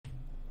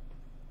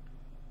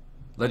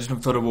Legend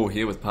of Total War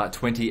here with part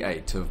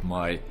 28 of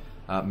my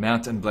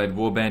Mount and Blade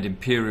Warband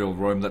Imperial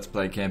Rome Let's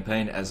Play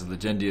campaign as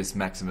LEGENDIUS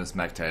MAXIMUS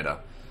MACTATOR.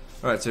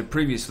 Alright, so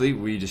previously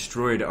we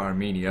destroyed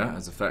Armenia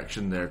as a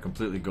faction. They're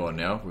completely gone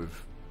now.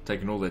 We've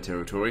taken all their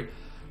territory.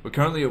 We're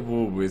currently at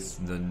war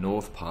with the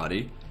North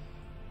Party,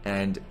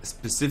 and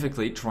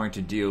specifically trying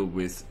to deal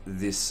with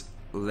this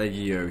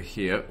Legio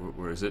here.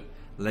 Where is it?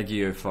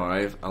 Legio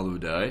 5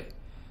 Aludai.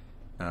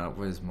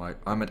 Where's my...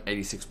 I'm at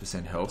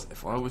 86% health.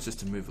 If I was just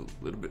to move a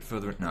little bit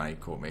further... Nah, he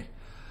caught me.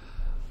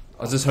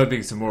 I was just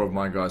hoping some more of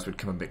my guys would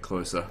come a bit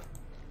closer.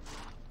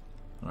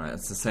 Alright,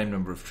 that's the same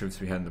number of troops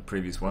we had in the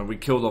previous one. We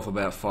killed off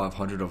about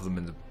 500 of them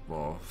in the...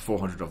 well,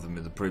 400 of them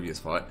in the previous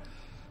fight.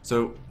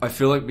 So, I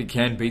feel like we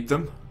can beat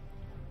them.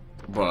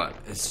 But,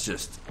 it's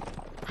just...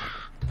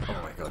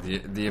 oh my god,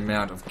 the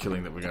amount of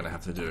killing that we're going to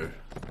have to do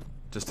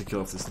just to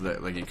kill off this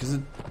Legio. Because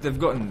they've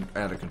gotten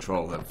out of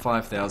control. They have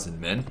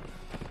 5,000 men.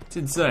 It's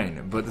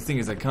insane, but the thing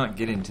is I can't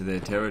get into their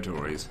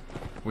territories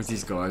with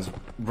these guys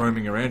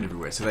roaming around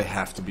everywhere, so they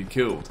have to be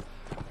killed.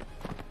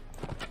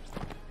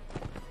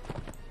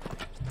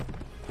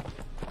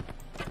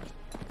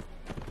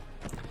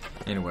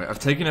 Anyway, I've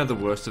taken out the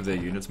worst of their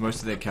units.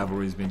 Most of their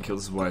cavalry has been killed.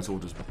 This is why it's all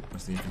just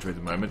mostly infantry at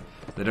the moment.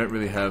 They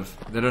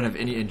don't have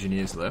any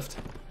engineers left.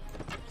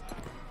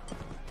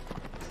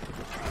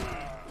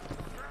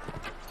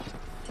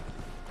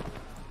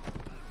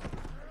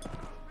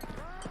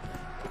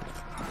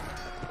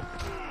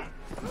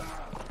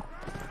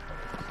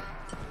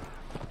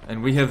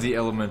 And we have the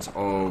element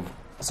of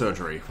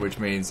surgery, which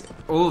means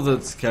all of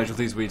the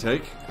casualties we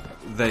take,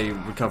 they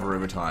recover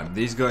over time.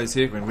 These guys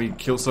here, when we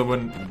kill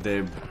someone,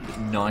 they're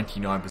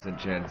 99%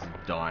 chance of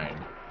dying.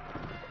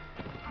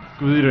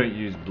 We don't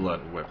use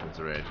blunt weapons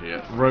around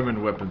here.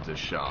 Roman weapons are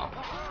sharp.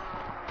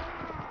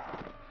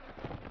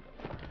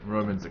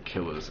 Romans are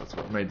killers, that's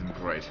what made them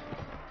great.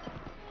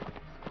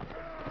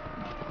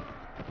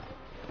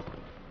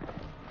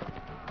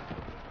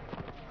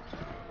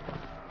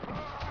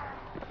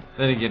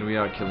 Then again, we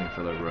are killing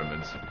fellow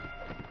Romans.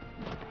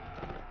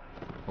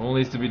 All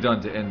needs to be done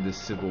to end this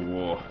civil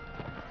war.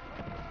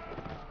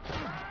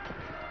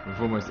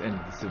 We've almost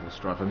ended the civil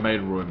strife and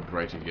made Rome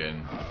great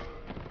again.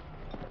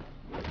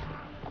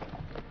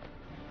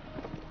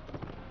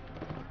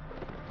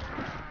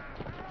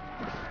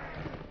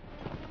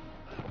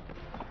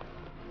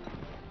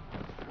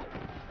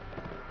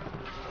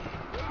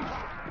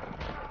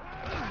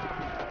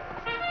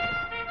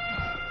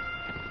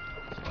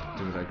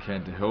 Do what I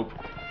can to help.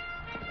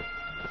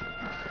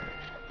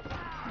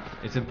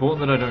 It's important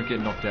that I don't get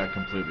knocked out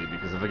completely,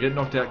 because if I get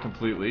knocked out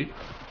completely,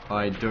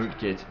 I don't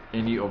get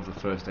any of the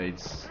first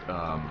aid's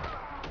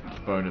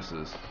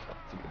bonuses.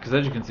 Because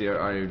as you can see,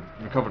 I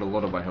recovered a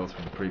lot of my health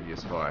from the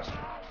previous fight.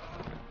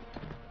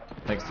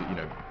 Thanks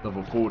to,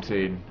 level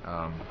 14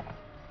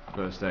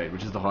 first aid,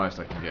 which is the highest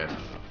I can get.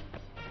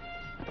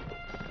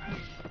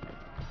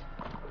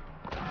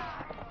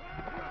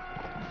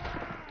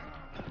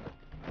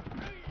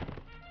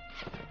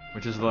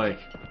 Which is like,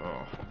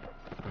 oh,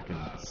 fucking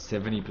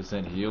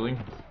 70% healing.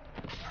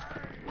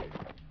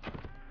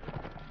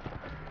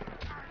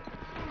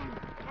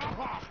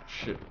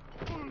 Shit.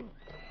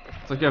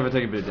 It's okay if I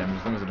take a bit of damage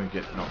as long as I don't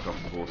get knocked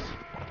off the horse.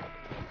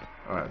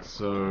 Alright,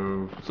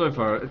 so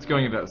far it's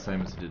going about the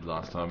same as it did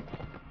last time.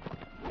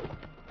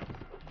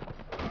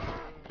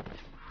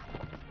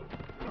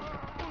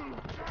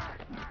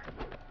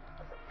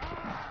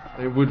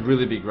 It would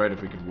really be great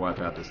if we could wipe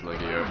out this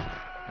Legio.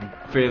 I'm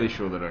fairly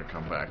sure they don't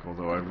come back,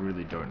 although I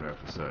really don't know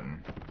for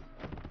certain.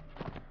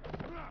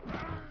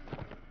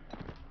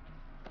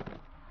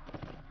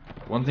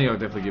 One thing I would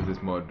definitely give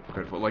this mod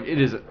credit for, like, it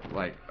is,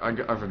 like, I've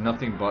had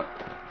nothing but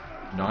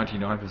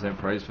 99%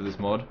 praise for this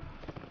mod,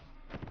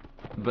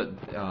 but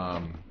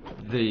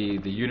the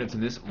units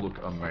in this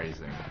look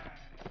amazing.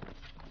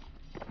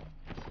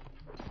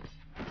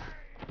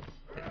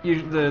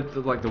 Usually,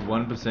 like the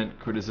 1%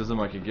 criticism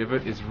I could give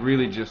it is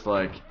really just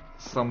like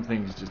some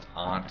things just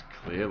aren't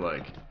clear,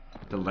 like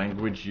the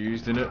language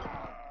used in it,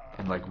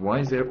 and like why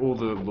is there all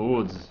the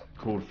lords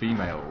called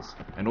females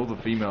and all the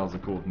females are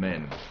called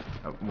men?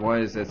 Why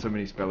is there so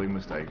many spelling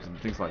mistakes and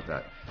things like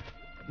that?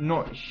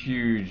 Not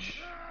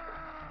huge.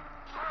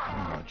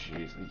 Oh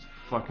jeez, these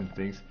fucking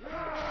things.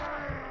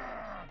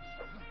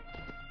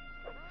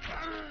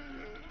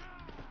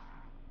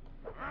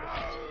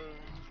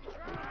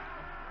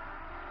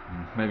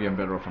 Maybe I'm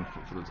better off on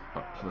foot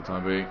for the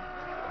time being.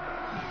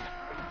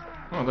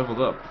 Oh,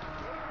 leveled up.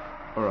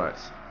 Alright,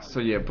 so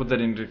yeah, put that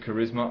into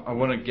charisma. I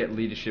want to get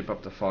leadership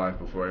up to 5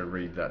 before I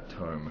read that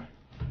tome.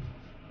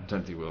 I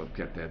don't think we'll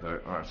get there though.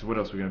 Alright, so what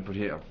else are we going to put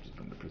here? I'll just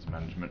put the prison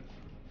management.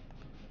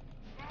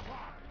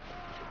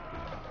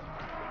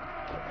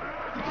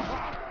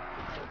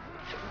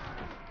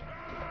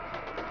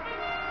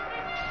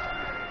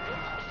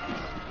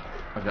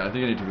 Okay, I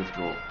think I need to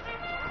withdraw.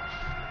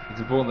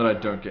 It's important that I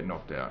don't get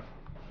knocked out.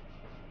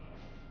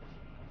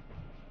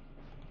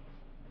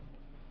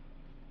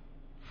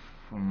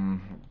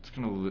 Just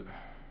gonna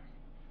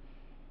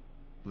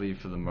leave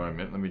for the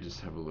moment. Let me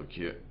just have a look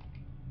here.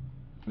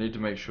 I need to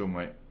make sure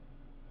my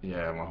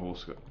Yeah, my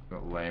horse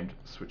got lamed.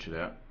 Switch it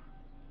out.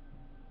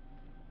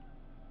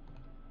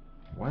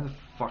 Why the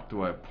fuck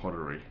do I have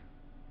pottery?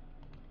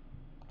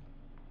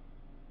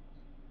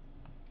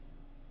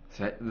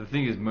 So the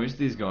thing is, most of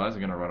these guys are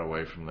going to run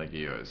away from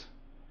Legios,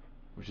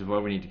 which is why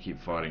we need to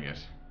keep fighting it.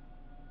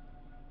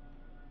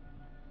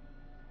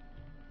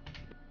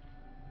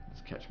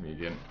 Let's catch me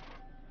again.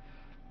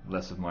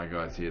 Less of my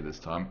guys here this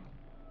time.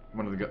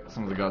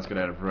 Some of the guys got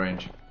out of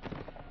range.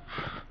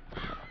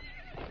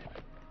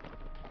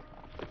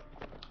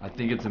 I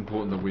think it's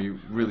important that we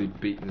really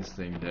beat this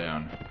thing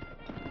down.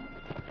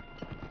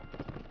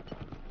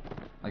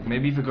 Like,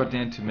 maybe if it got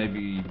down to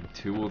maybe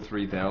 2,000 or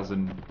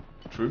 3,000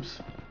 troops,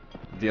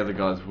 the other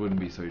guys wouldn't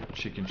be so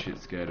chicken shit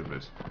scared of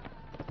it.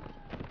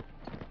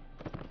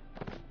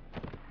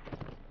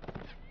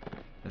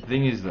 The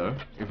thing is though,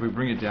 if we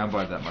bring it down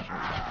by that much,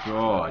 oh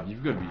god,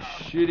 you've got to be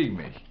shitting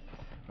me.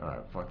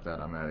 Alright, fuck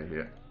that, I'm out of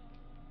here.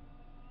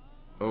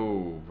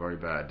 Oh, very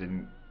bad.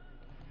 Didn't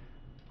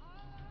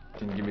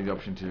give me the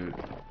option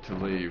to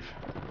leave.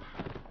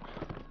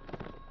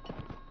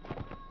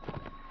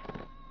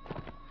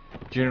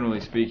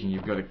 Generally speaking,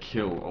 you've got to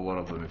kill a lot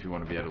of them if you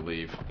want to be able to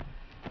leave.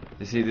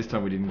 You see, this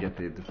time we didn't get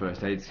the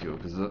first aid skill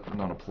because it's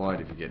not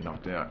applied if you get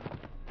knocked out.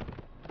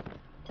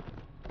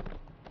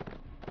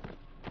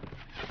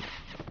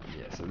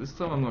 Yeah, so this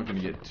time I'm not going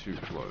to get too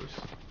close.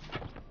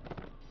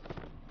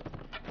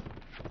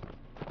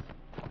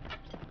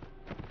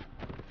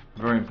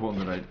 Very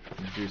important that I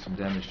do some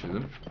damage to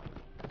them.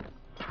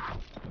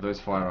 Those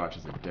fire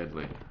archers are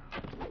deadly.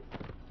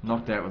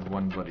 Knocked out with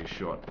one bloody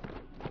shot.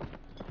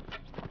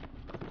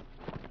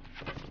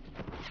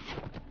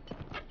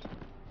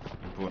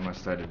 Important my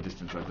stated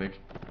distance, I think.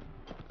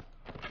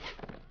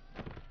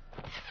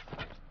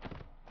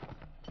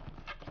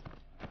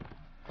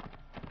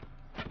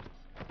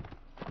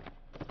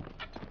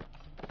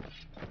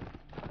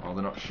 Oh,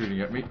 they're not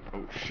shooting at me.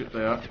 Oh shit,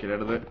 they are. Get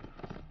out of there.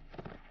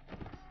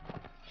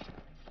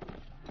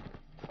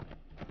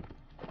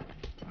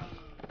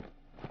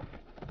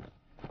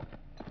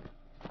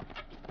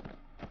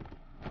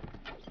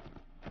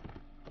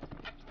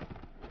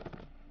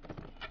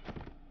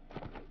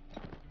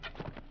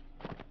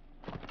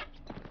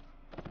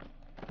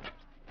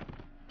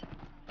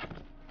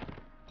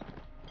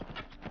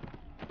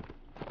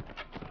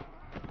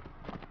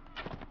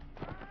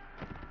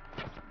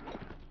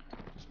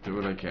 Do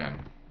what I can.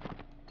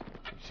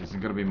 Which isn't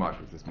going to be much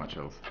with this much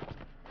health.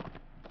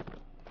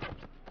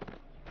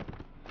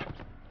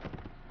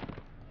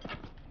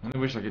 I only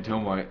wish I could tell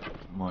my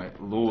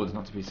lords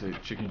not to be so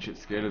chicken shit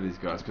scared of these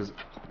guys, because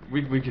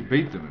we could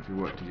beat them if we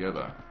worked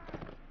together.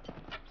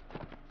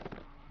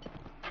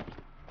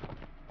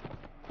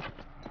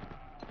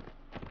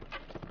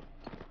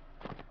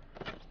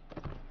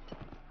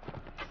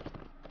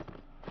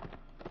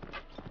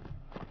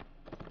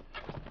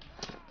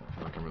 Don't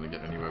feel like I'm really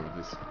getting anywhere with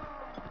this.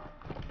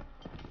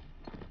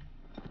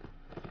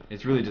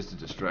 It's really just a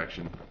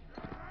distraction.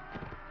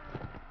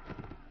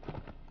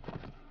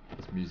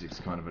 This music's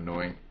kind of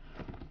annoying.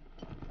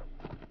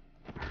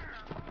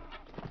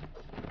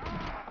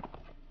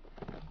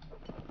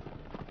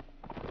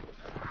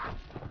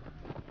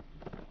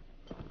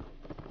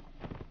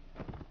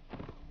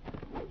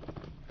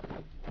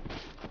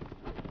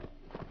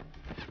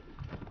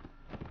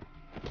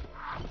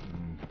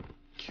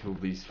 Kill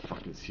these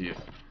fuckers here.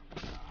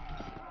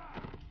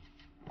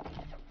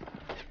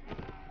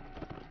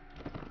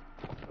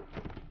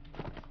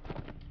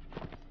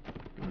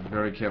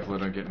 Very careful I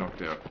don't get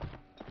knocked out.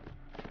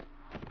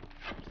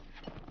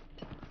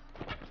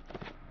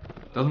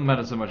 Doesn't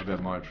matter so much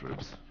about my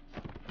troops.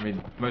 I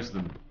mean, most of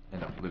them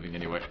end up living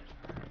anyway.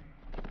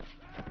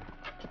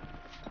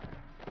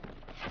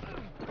 Shit.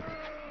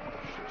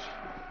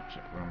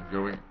 Check where I'm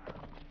going.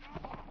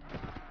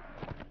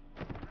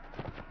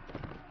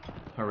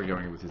 How are we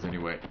going with this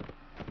anyway?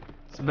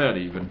 It's about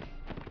even.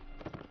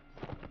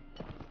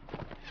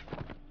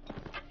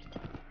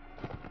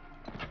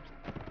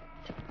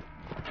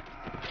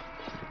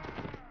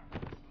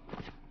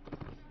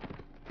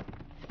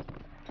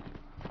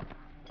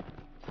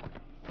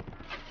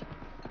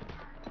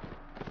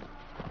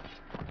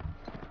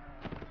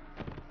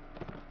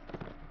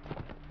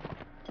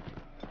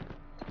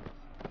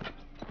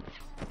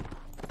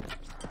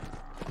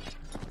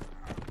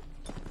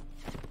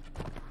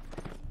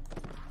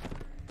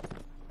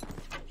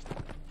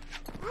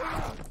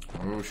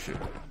 Oh shit.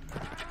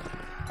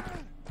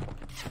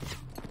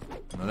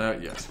 Not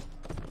out yet.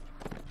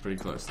 Pretty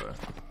close though.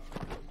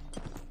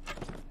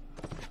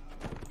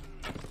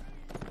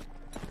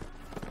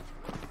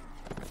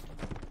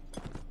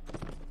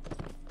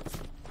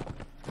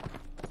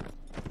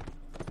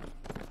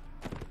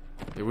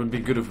 It would be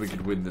good if we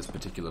could win this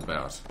particular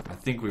bout. I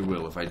think we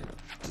will if I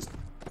just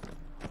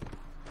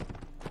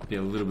be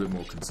a little bit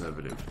more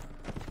conservative.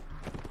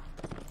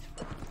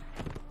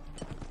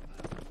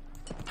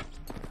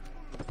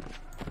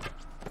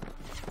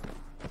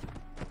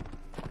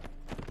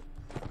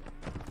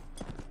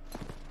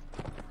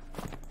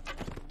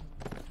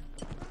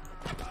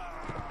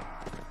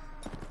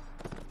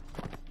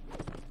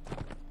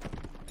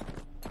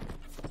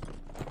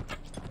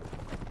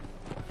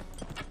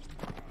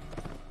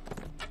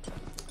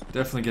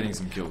 Definitely getting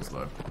some kills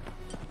though.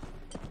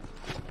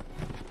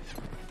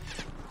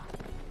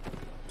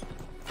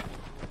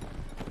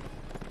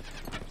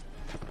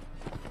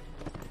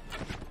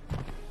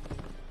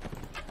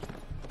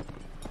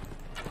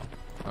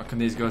 Knocking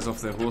these guys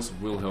off their horse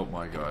will help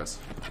my guys.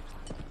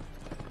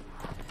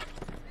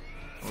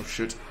 Oh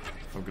shit.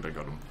 How good I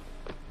got them.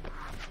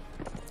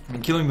 I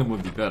mean, killing them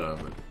would be better,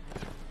 but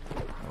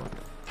I'll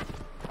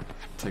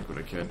take what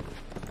I can.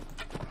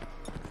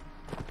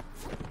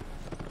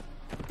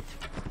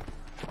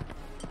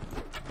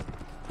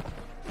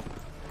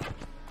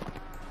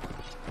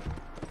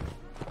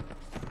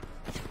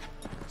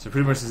 So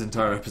pretty much this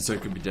entire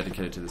episode could be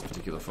dedicated to this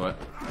particular fight.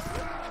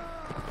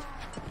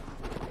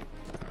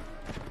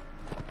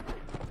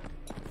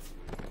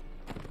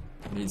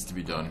 Needs to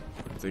be done,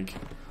 I think.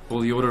 All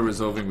the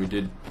auto-resolving we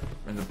did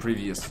in the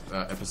previous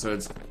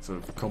episodes sort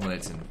of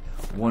culminates in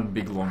one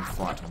big long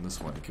fight on this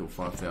one to kill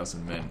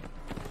 5,000 men.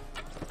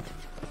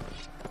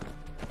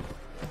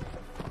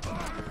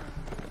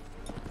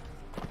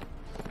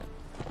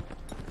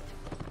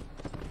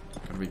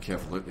 Gotta be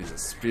careful, these are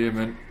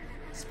spearmen.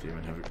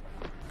 Spearmen have it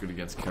good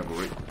against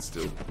cavalry, but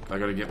still, I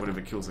gotta get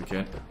whatever kills I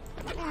can.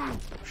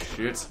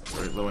 Shit,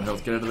 very low in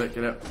health, get out of that,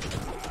 get out.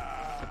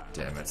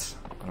 Damn it,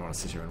 I don't want to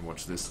sit here and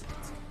watch this.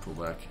 Let's pull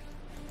back.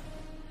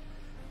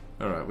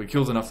 Alright, we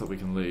killed enough that we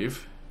can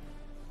leave.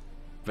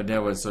 But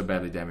now we're so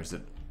badly damaged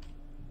that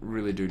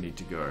really do need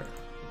to go.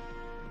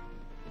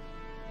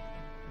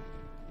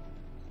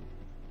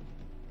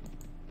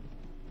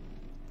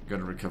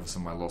 Gotta recover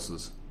some of my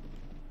losses.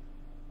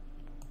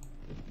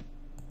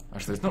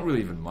 Actually, it's not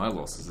really even my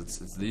losses,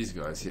 it's these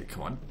guys here.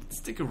 Come on,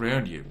 stick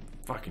around, you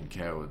fucking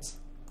cowards.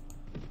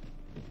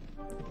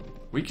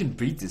 We can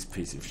beat this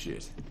piece of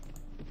shit.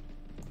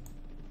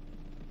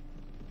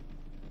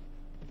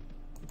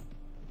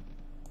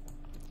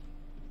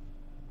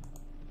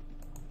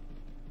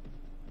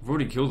 I've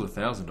already killed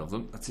 1,000 of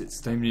them. That's it.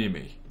 Stay near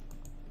me.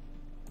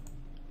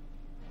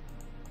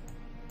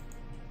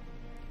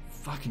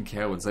 Fucking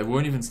cowards. They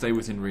won't even stay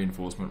within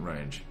reinforcement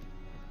range.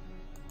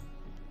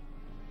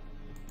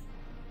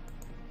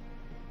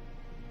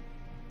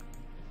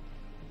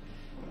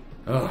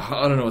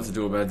 I don't know what to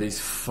do about these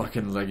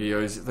fucking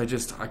Legios. They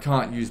just... I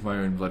can't use my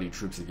own bloody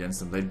troops against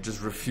them. They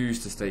just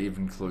refuse to stay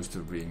even close to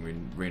being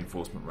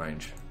reinforcement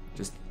range.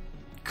 Just...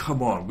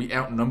 Come on. We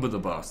outnumber the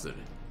bastard.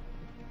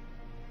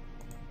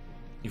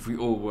 If we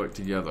all work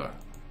together.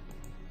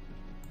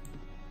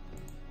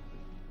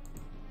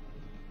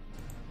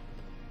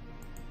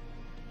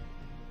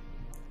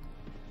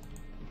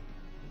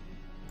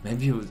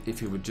 Maybe if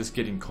he would just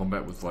get in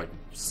combat with like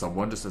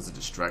someone just as a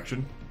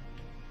distraction.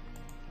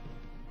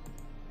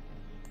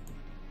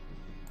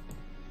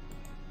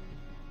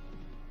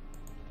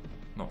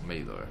 Not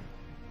me though.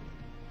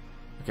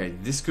 Okay,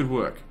 this could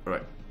work.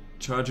 Alright,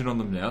 charging on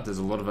them now. There's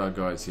a lot of our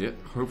guys here.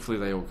 Hopefully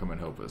they all come and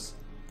help us.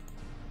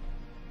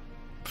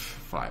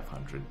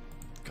 500.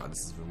 God,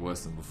 this has been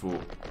worse than before.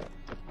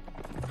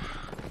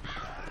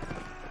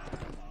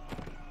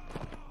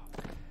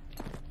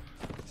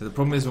 So the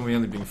problem is when we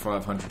only bring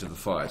 500 to the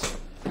fight,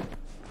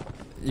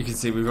 you can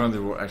see we've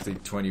only actually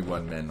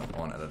 21 men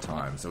on at a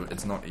time, so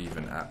it's not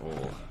even at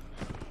all.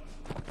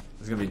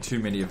 There's going to be too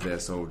many of their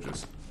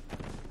soldiers.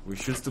 We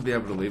should still be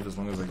able to leave as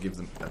long as I give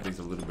them at least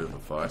a little bit of a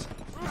fight.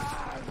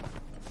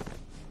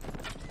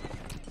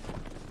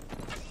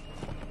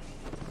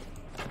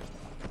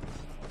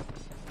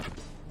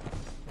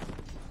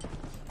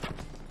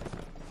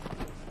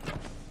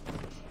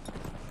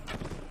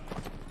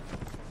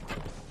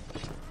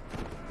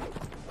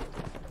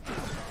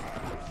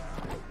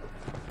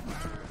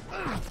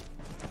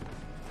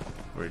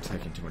 Already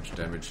taking too much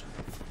damage.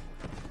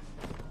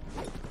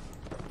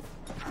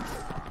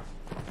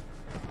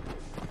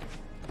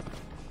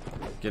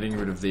 Getting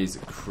rid of these are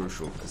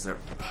crucial because they're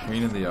a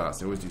pain in the ass.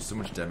 They always do so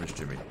much damage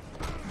to me.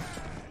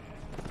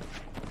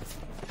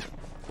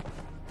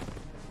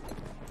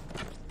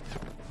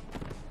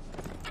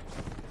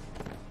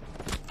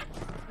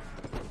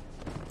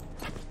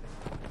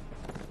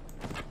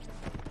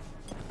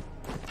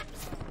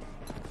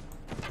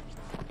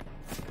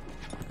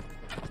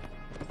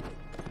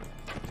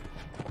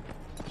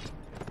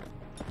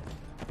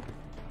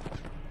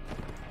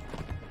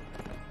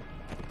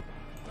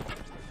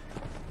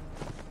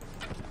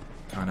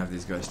 Can't have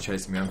these guys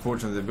chasing me.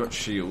 Unfortunately, they've got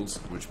shields,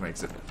 which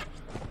makes it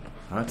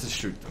hard to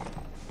shoot them.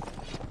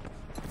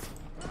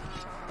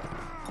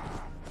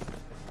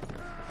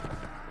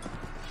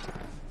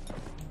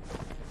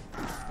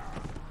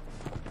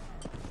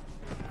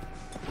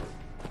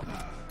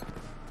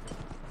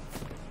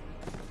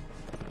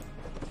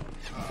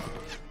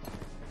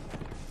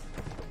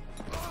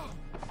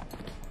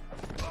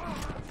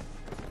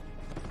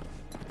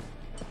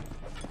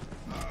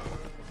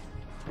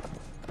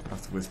 I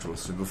have to withdraw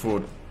soon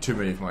before too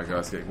many of my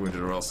guys get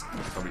wounded, or else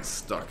I'll be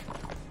stuck.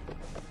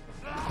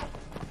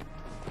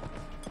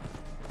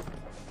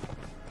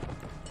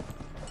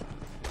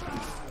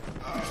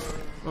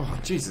 Oh,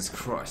 Jesus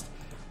Christ.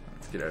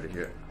 Let's get out of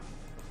here.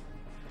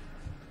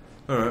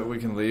 Alright, we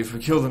can leave. We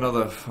killed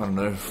another, I don't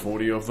know,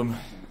 40 of them.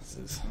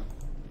 This is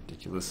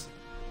ridiculous.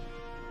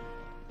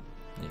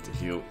 Need to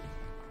heal.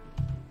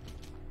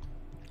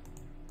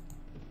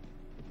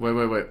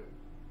 Wait.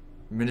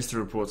 Minister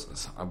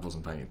reports. I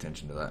wasn't paying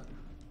attention to that.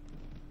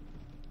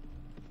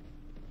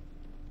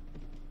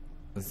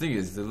 The thing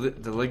is, the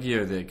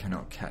Legio there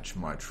cannot catch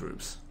my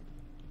troops.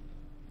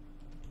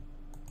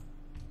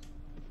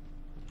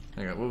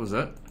 Hang on, what was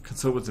that?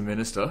 Consult with the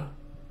minister.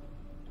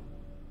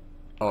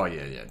 Oh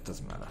yeah, it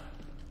doesn't matter.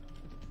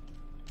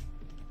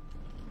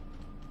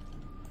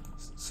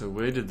 So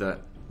where did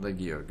that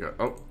Legio go?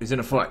 Oh, he's in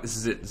a fight. This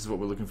is it. This is what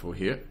we're looking for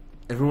here.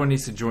 Everyone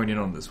needs to join in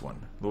on this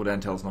one. Lord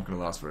Antel's not going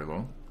to last very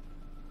long.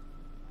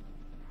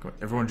 Come on,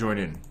 everyone join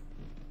in.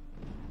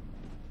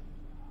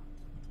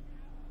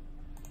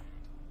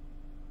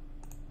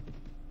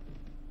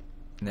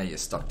 Now you're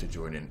stuck to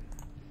join in.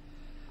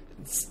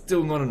 It's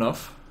still not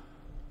enough,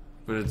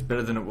 but it's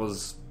better than it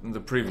was in the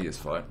previous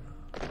fight.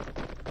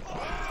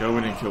 Go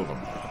in and kill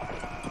them.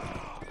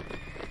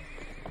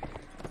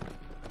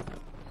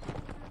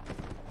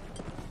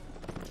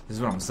 This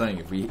is what I'm saying.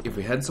 If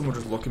we had someone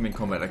just lock him in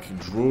combat, I could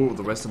draw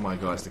the rest of my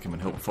guys to come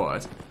and help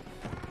fight.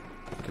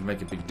 It could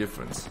make a big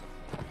difference.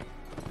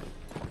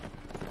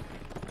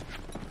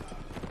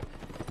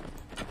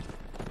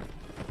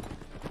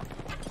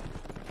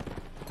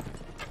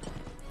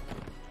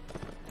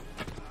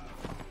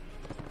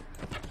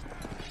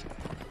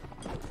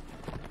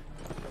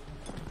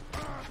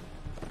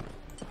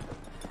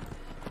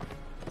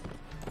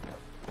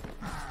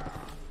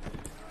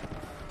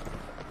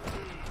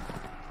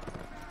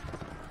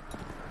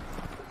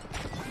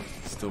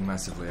 Still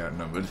massively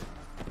outnumbered.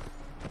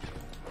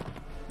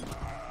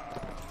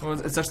 Well,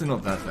 it's actually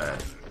not that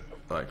bad,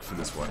 like, for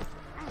this one.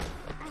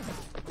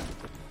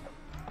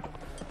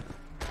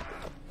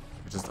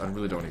 I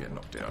really don't want to get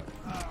knocked out.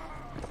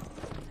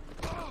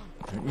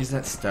 Don't use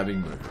that stabbing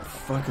move. It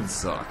fucking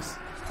sucks.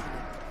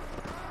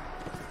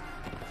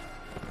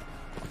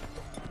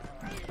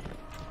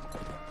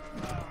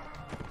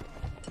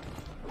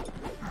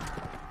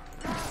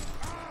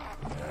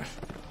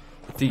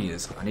 The thing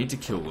is, I need to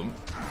kill them.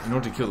 In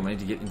order to kill them, I need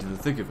to get into the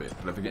thick of it.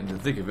 But if I get into the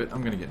thick of it,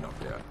 I'm gonna get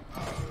knocked out.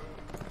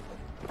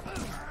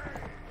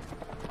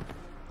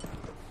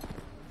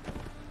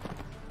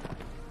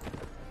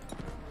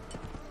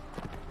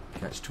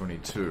 Catch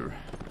 22.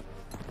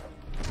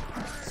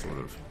 Sort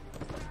of.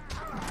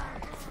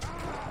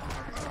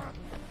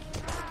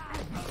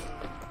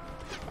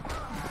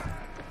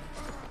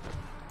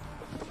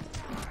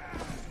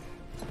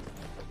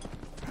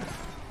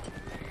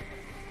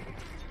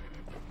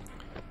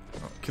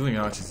 Killing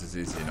archers is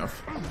easy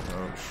enough.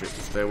 Oh shit,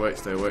 stay away,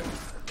 stay away.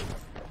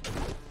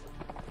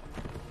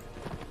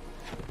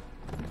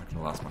 I'm not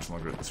gonna last much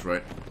longer at this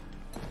rate.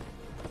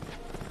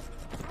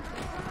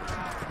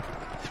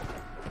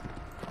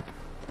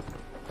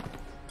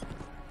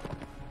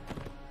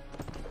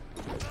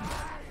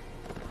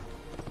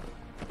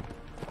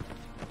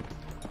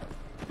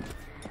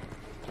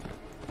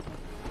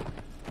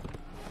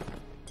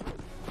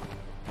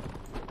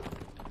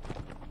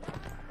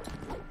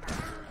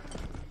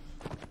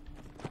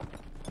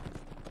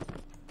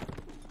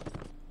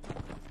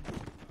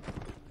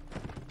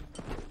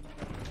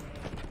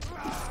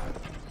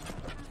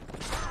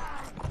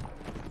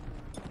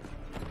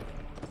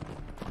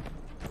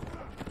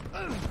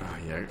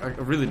 Yeah, I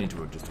really need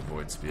to just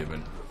avoid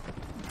spearmen.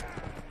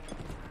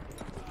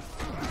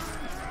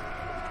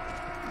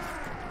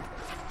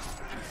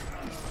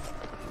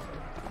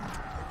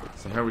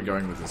 So how are we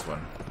going with this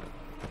one?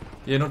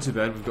 Yeah, not too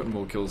bad. We've gotten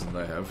more kills than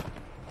they have.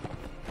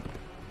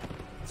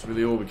 That's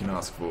really all we can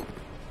ask for.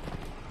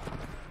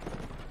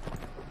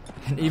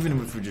 And even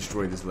if we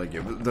destroy this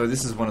Legio, though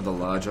this is one of the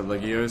larger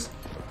Legios,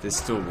 there's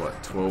still,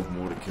 what, 12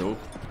 more to kill?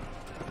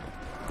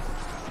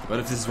 But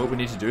if this is what we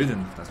need to do,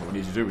 then that's what we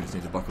need to do. We just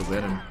need to buckle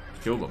down and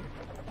kill them.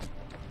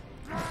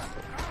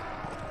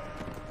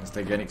 As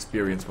they gain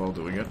experience while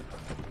doing it.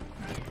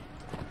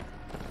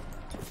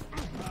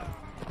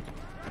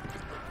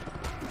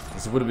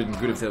 This would have been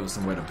good if there was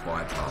some way to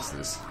bypass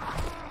this.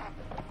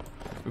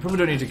 We probably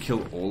don't need to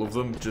kill all of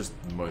them, just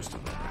most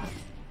of them.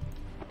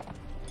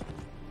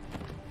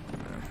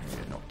 I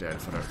get knocked out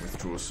if I don't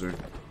withdraw soon.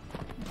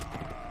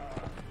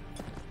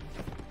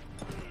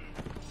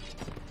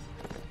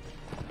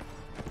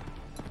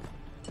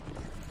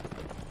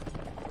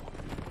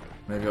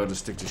 Maybe I'll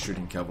just stick to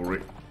shooting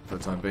cavalry for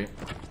the time being.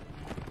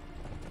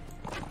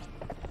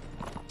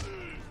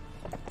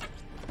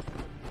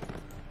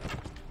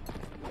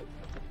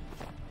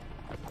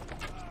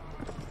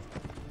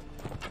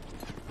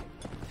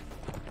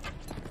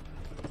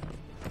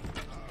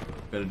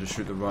 Better to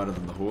shoot the rider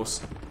than the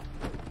horse.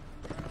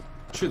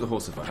 Shoot the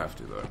horse if I have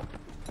to, though.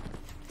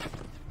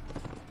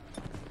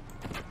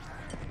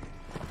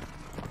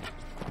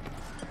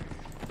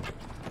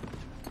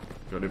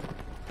 Got him.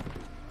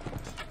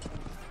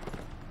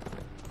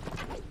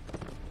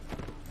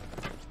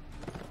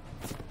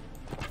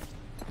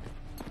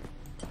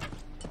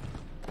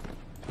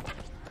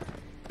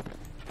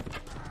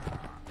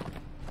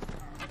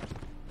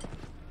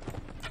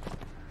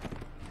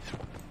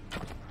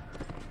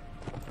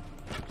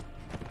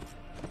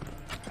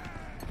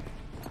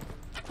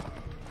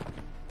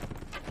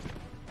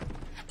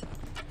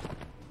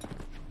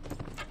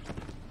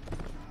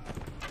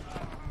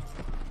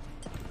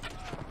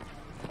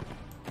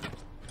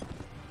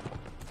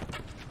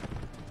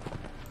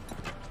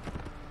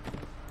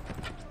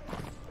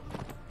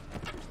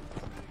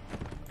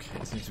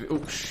 be...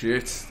 Oh,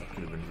 shit. That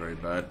could have been very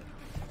bad.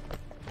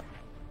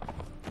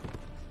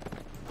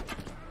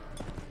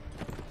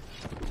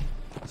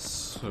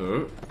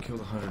 So, killed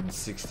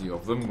 160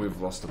 of them. We've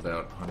lost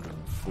about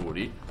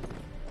 140.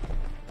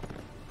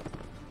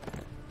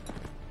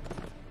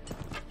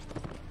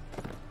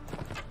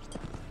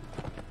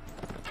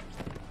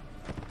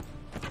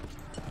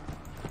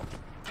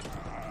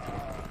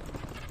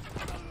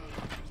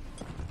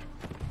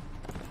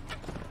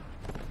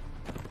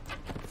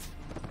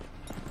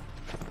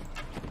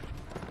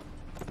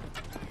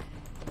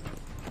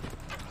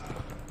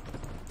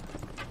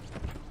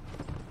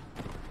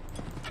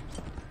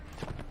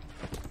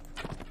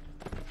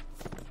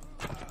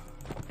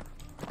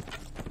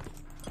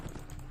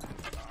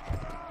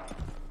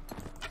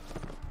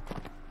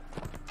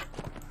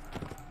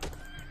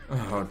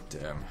 Oh,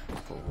 damn.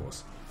 Poor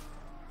horse.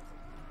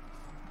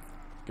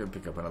 Go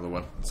pick up another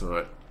one. It's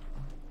alright.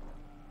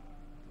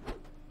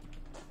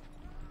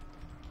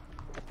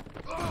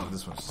 Oh,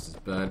 this one's just as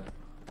bad.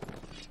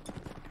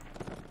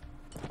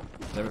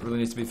 Damn, it really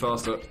needs to be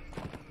faster.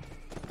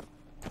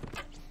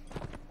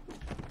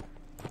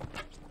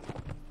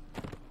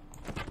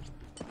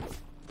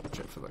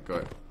 Check for that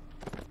guy.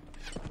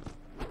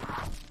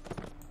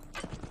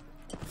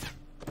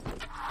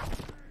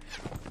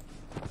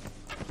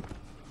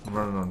 I'm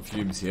running on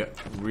fumes here.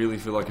 Really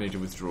feel like I need to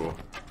withdraw.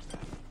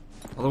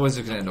 Otherwise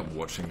you're gonna end up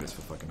watching this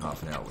for fucking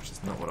half an hour, which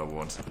is not what I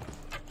want.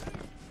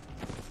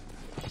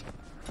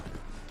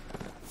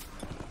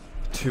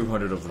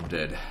 200 of them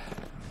dead.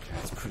 Okay,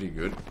 that's pretty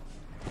good.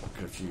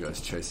 Got a few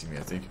guys chasing me,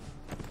 I think.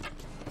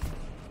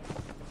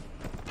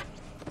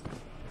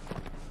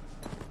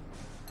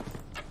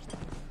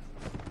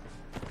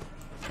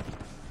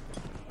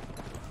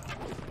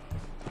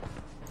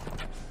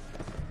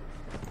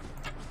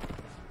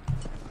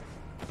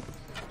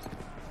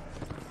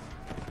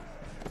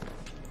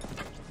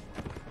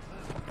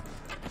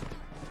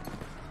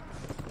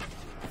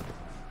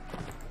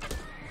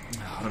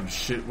 Oh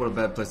shit, what a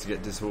bad place to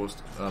get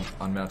dishorsed,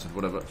 unmounted,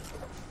 whatever.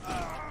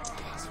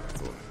 That's what I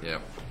thought. Yeah,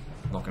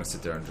 I'm not going to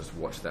sit there and just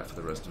watch that for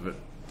the rest of it.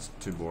 It's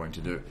too boring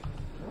to do.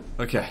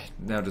 Okay,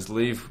 now just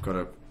leave. Got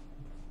to,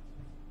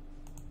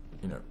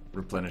 you know,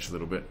 replenish a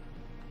little bit.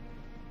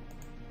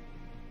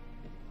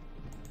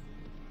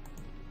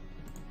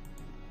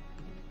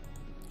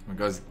 Come on,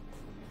 guys,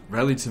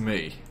 rally to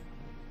me.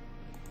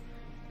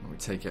 Let me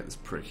take out this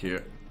prick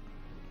here.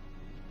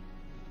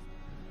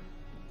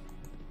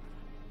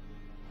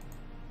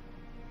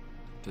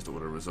 Just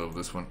auto-resolve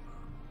this one.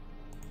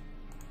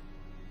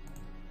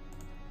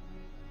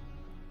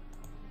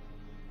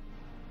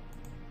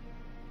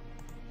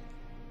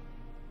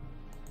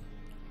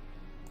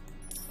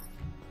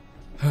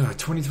 Uh,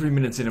 23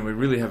 minutes in and we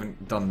really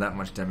haven't done that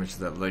much damage to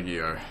that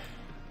Legio.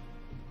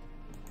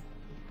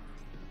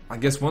 I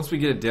guess once we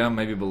get it down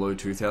maybe below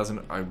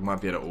 2,000, I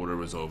might be able to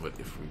auto-resolve it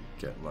if we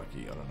get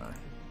lucky, I don't know.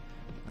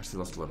 Actually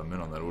lost a lot of men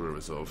on that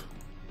auto-resolve.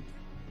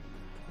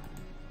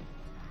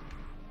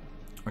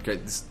 Okay,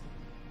 this...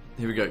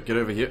 Here we go, get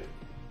over here.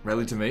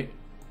 Rally to me.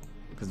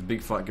 There's a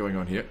big fight going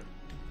on here.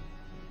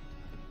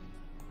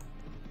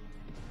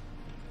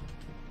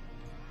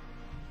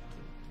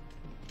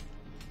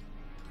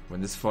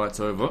 When this fight's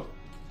over,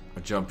 I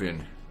jump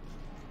in.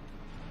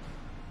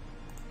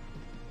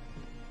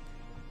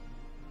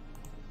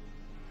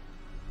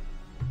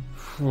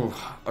 Whew.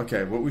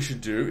 Okay, what we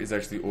should do is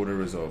actually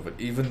auto-resolve it,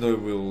 even though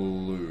we'll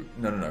lose...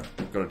 No,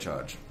 we've got to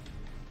charge.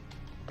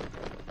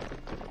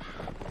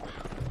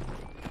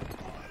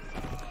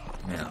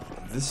 Now,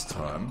 this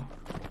time,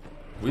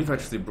 we've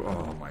actually...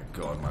 Oh my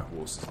god, my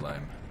horse is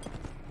lame.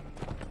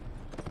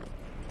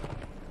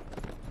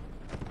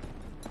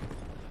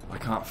 I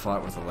can't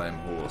fight with a lame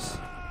horse.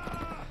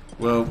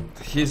 Well,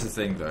 here's the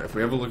thing though, if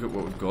we have a look at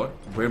what we've got,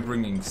 we're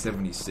bringing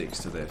 76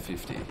 to their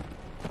 50.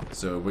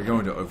 So we're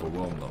going to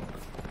overwhelm them.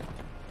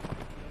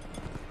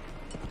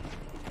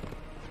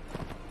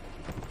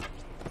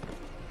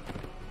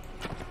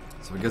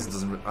 So I guess it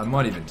doesn't... I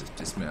might even just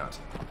dismount.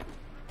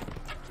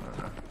 I don't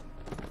know.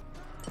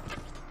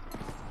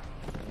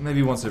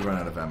 Maybe once I run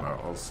out of ammo,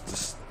 I'll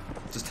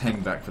just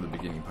hang back for the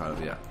beginning part of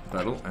the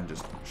battle and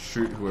just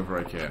shoot whoever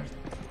I can.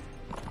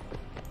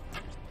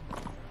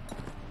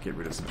 Get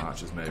rid of some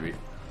archers, maybe.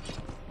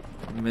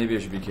 Maybe I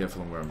should be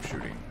careful on where I'm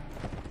shooting.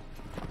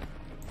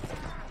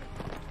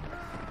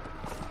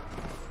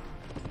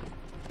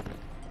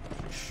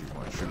 Shoot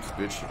my troops,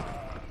 bitch.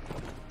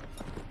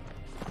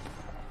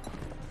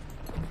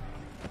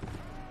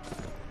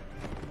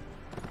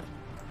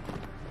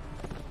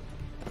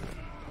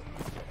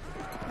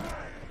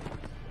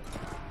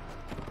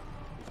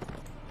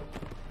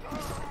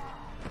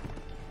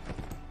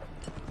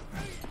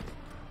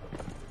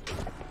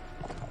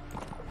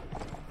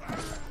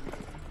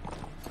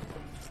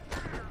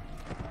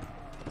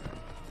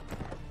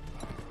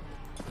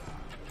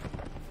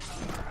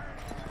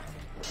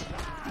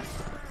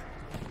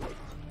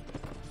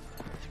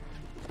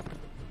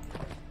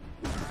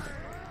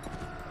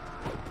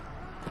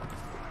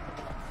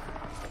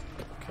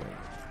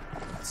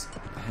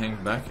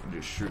 Hang back and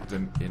just shoot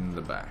them in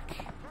the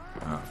back.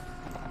 Ah.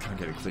 Can't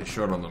get a clear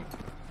shot on them.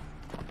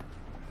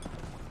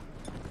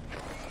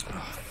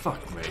 Oh,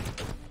 fuck me.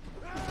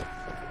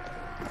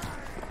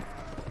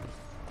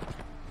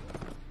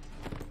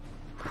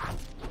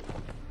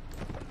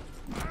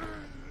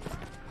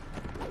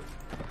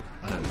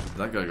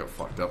 That guy got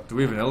fucked up. Do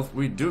we have an elephant?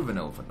 We do have an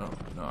elephant. Oh,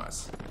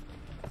 nice.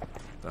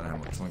 Don't know how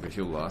much longer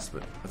he'll last,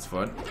 but that's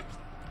fine.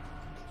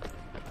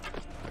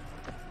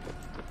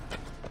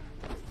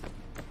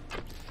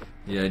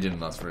 Yeah, he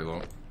didn't last very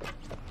long.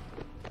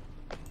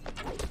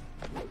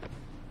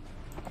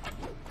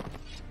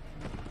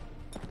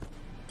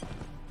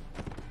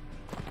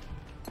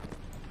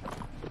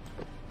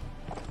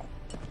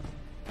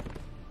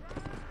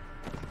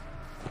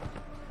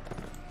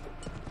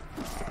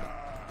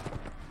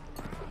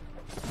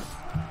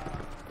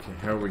 Okay,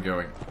 how are we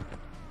going?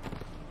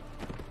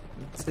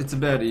 It's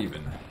about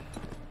even.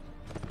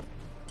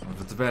 Well,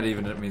 if it's about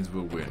even, it means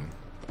we'll win.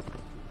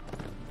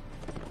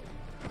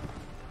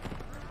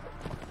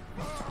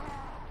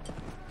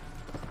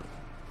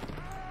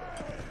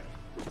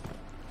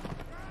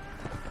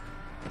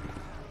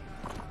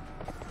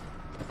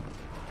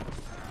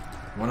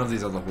 One of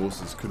these other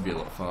horses could be a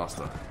lot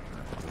faster. No,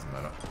 it doesn't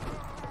matter.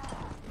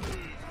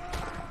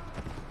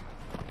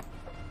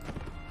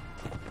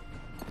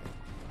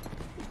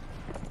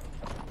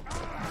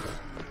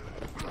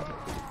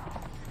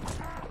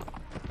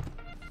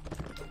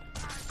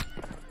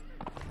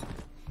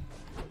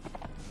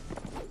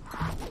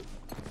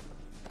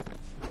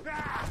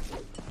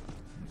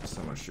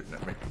 Someone's shooting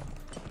at me.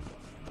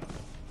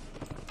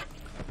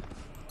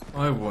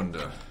 I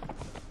wonder.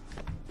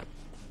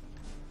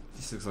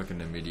 This looks like a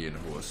Numidian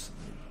horse.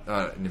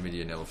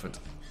 Numidian elephant.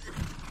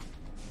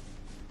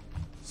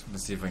 Just want to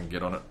see if I can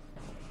get on it.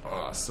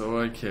 Oh, so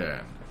I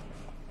can.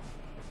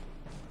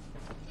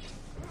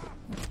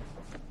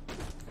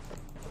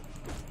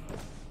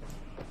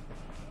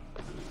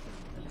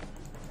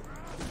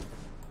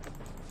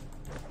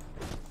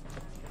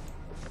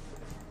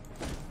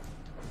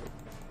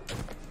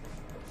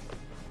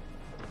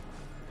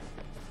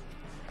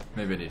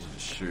 Maybe I need to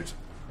just shoot.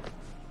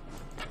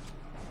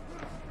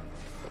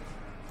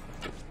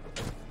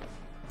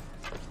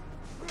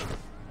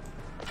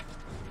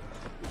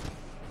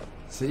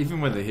 So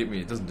even when they hit me,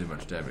 it doesn't do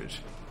much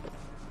damage.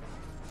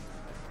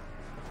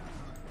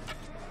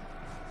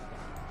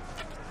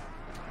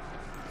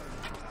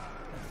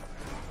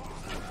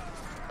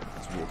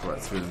 Let's walk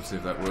right through them, see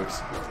if that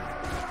works.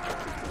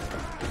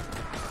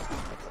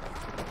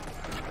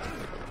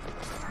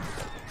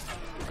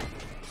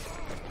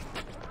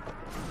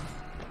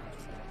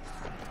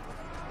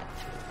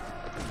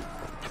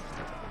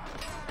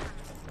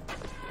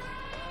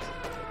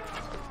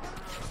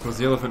 Of course,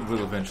 the elephant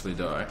will eventually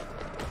die.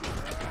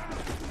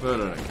 But I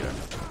don't care.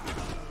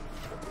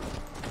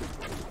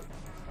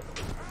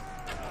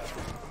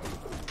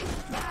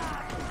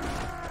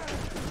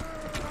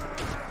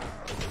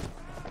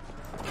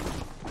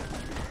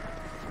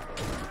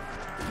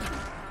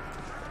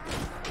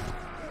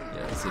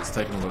 Yeah, see, it's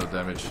taking a lot of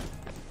damage.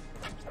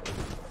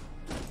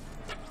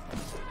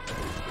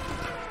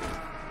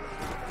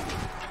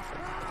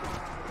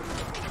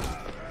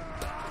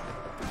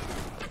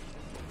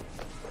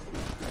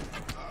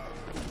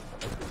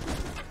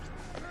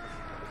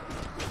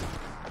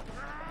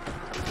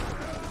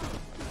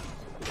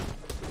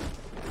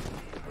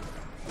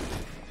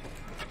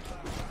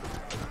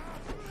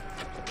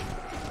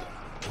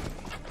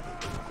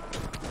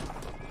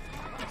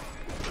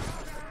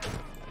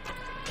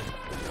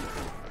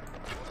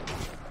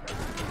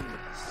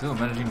 Still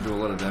managing to do a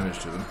lot of damage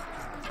to them.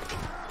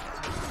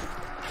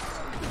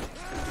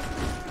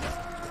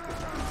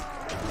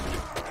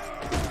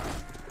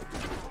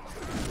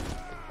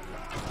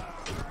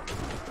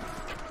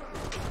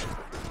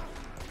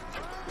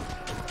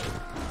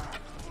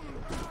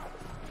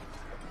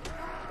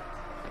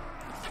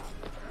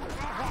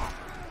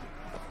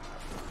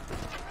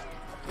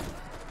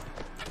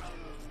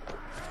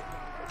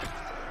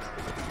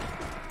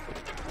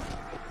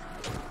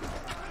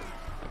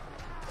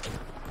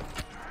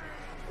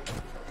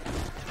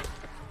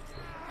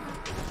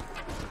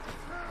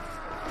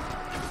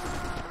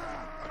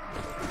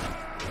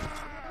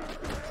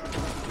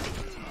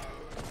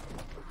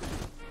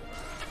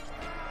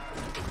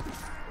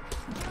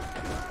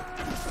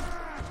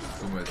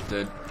 Almost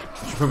dead.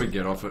 Should probably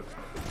get off it.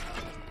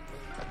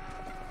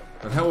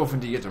 But how often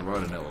do you get to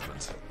ride an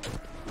elephant?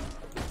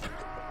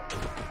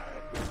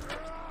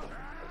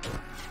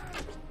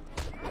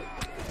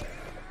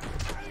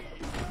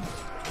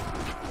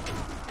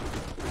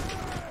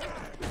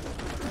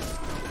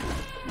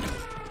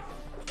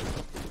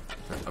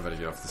 I better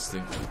get off this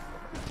thing.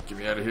 Get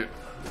me out of here.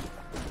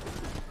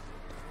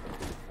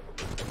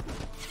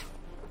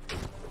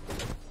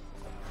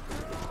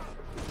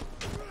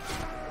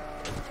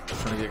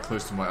 Trying to get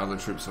close to my other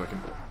troops so I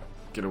can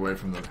get away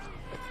from them.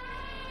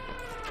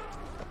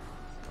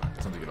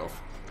 It's time to get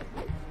off.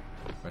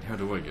 Wait, how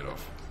do I get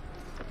off?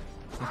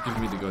 It's not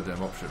giving me the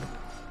goddamn option.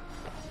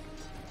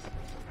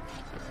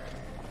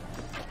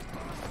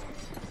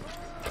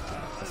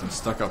 I'm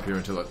stuck up here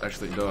until it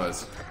actually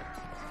dies.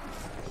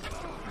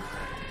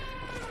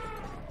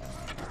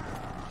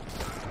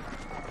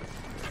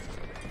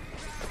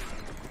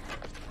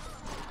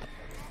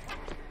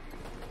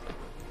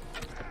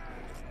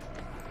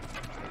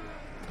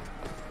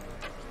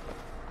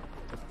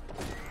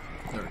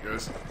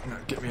 No,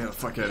 get me the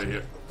fuck out of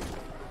here.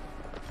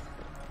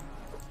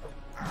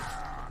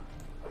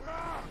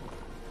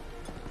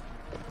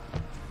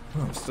 Oh,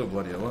 I'm still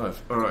bloody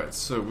alive. Alright,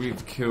 so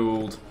we've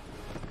killed...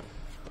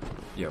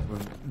 Yeah,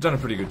 we've done a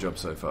pretty good job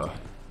so far.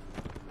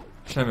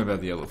 Shame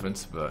about the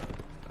elephants, but...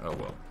 oh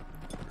well.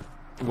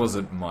 It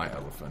wasn't my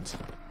elephant.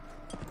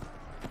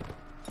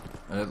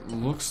 And it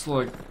looks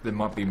like there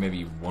might be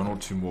maybe 1 or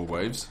 2 more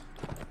waves.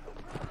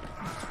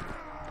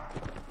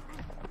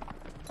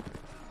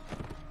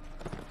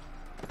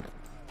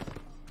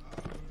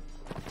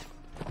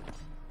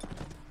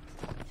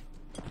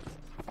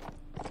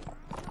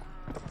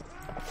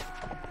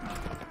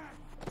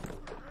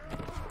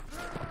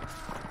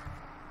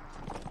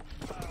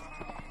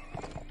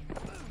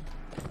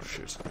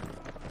 Shit.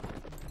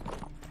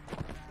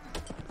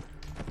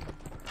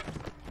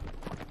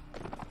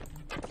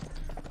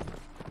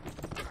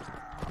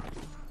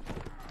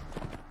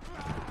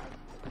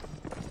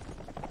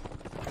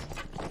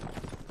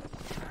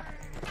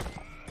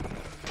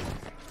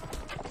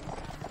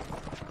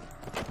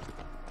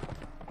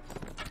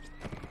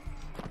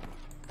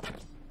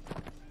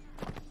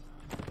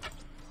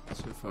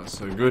 So far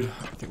so good.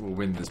 I think we'll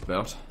win this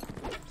bout.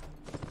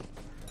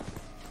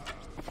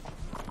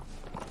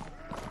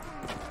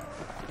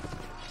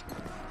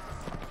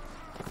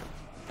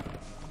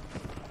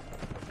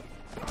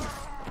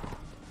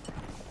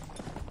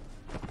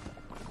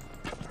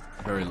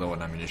 Very low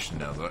on ammunition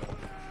now, though.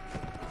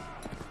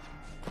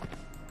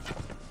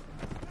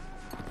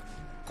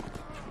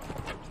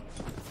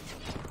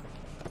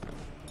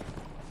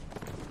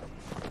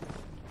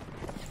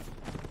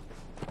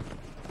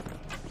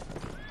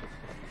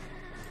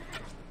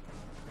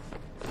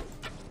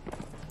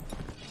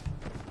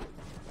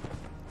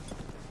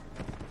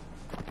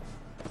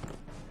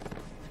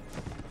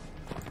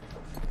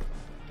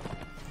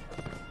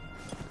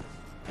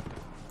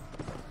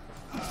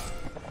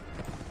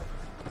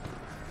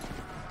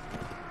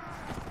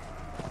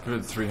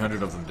 Good,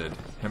 300 of them dead.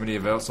 How many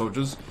of our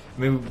soldiers?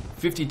 I mean,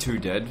 52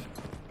 dead.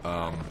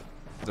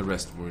 The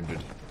rest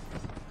wounded.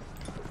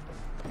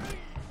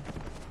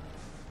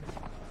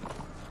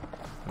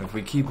 And if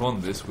we keep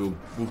on this, we'll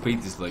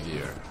beat this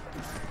Legio.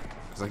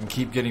 Because I can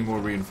keep getting more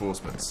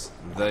reinforcements.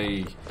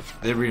 Their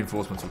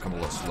reinforcements will come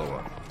a lot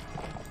slower.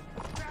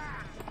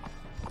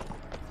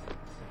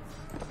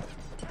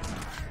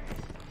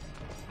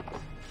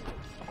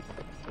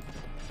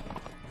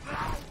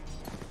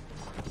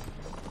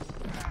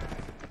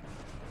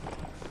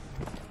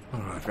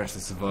 Alright, we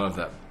actually survived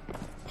that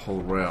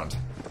whole round.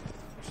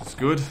 Which is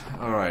good.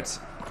 Alright.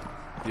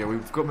 Yeah,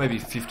 we've got maybe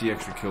 50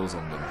 extra kills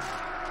on them.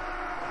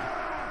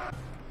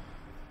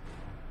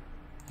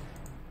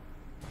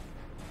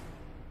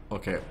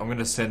 Okay, I'm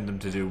gonna send them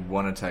to do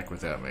 1 attack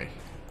without me.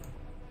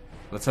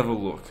 Let's have a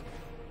look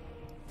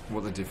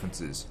what the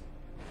difference is.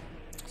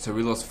 So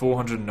we lost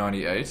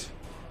 498.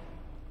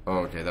 Oh,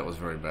 okay, that was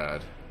very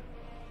bad.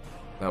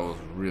 That was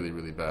really,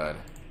 really bad.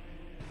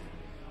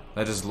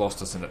 They just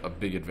lost us a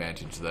big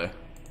advantage there.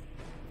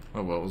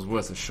 Oh well, it was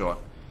worth a shot.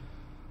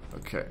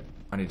 Okay,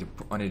 I need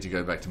to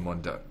go back to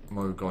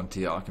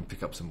Mogontiark and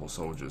pick up some more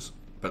soldiers.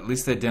 But at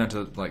least they're down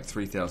to like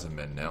 3,000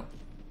 men now.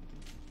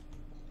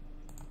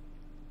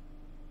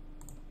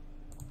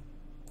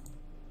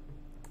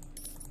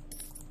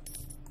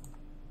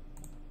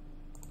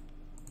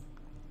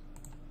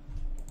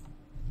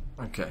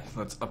 Okay,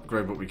 let's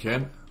upgrade what we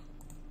can.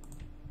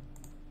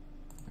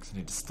 I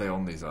need to stay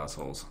on these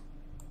assholes.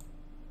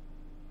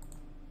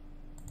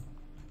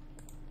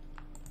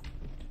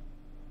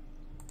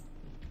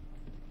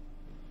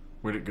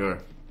 Where'd it go?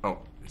 Oh,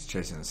 it's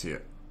chasing us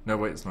here. No,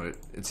 wait, it's not it.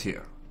 It's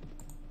here.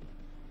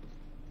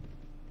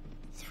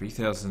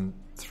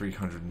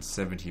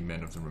 3,370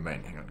 men of them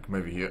remain. Hang on, come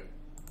over here.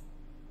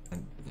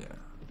 And, yeah.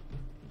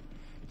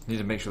 Just need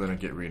to make sure they don't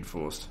get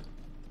reinforced.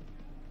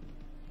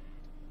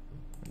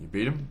 You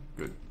beat them?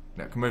 Good.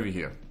 Now, come over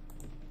here.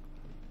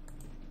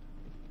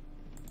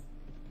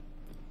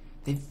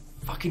 They're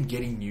fucking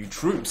getting new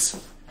troops.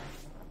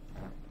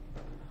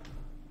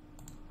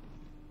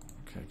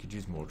 Okay, I could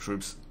use more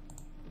troops.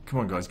 Come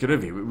on, guys, get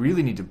over here. We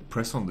really need to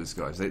press on this,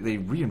 guys. They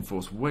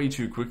reinforce way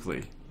too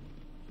quickly.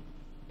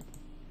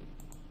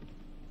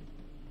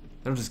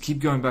 They'll just keep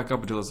going back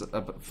up until it's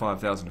up at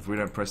 5,000 if we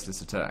don't press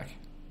this attack.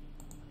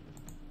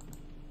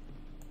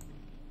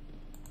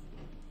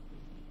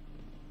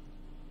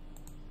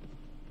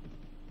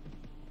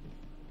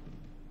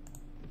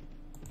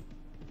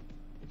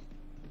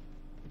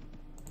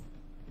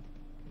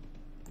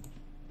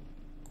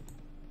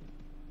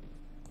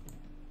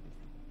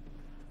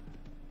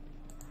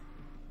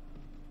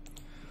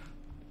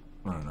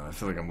 I don't know, I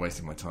feel like I'm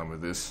wasting my time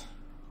with this.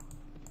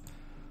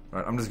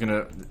 Right, I'm just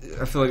gonna...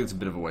 I feel like it's a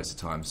bit of a waste of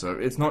time, so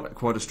it's not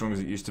quite as strong as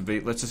it used to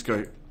be. Let's just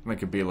go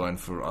make a beeline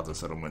for other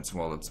settlements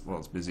while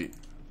it's busy.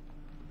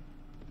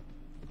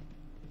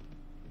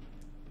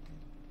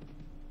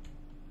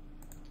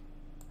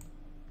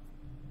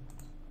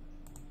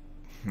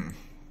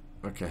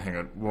 Okay, hang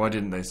on. Why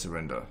didn't they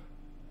surrender?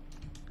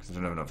 Because I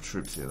don't have enough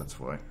troops here, that's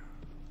why.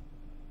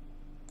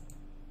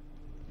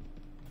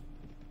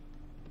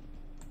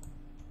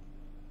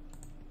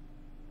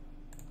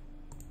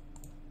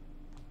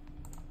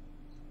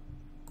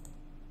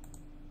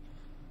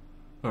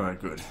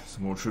 Alright, good.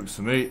 Some more troops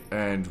for me,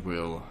 and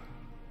we'll...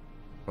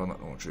 Well,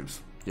 not more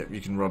troops. Yep,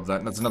 you can rob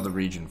that. That's another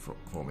region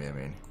for me, I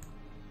mean.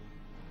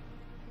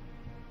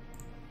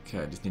 Okay,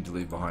 I just need to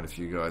leave behind a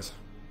few guys.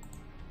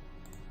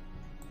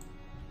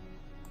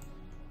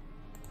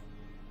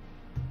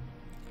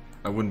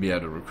 I wouldn't be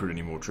able to recruit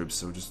any more troops,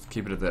 so we'll just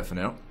keep it at that for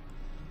now.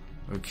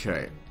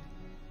 Okay.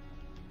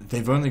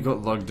 They've only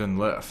got Lugdun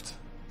left.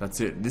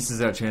 That's it. This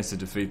is our chance to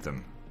defeat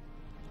them.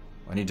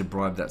 I need to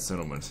bribe that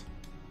settlement.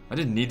 I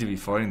didn't need to be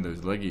fighting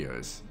those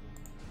Legios.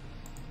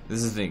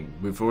 This is the thing.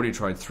 We've already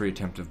tried 3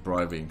 attempts of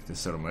bribing the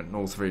settlement, and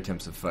all 3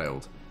 attempts have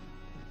failed.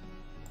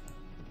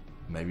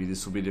 Maybe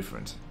this will be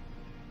different.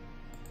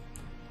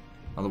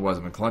 Otherwise,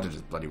 I'm inclined to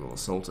just bloody well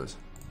assault it.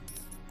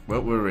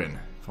 Well, we're in.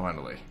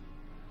 Finally.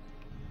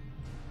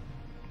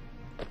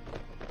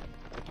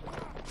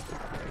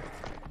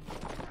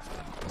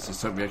 Let's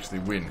just hope we actually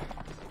win.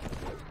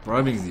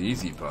 Bribing's the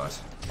easy part.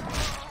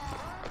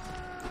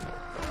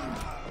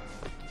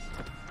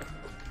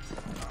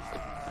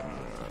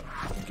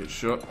 Get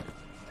shot.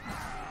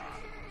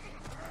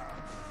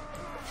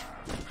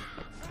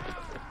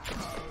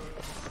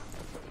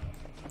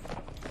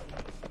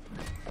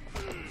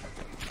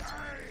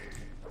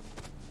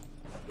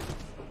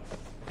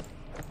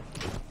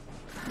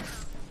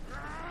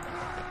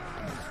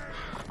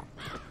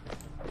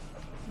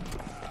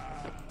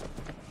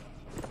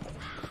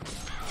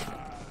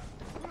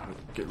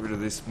 Get rid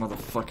of this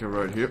motherfucker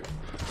right here.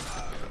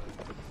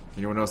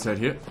 Anyone else out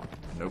here?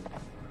 Nope.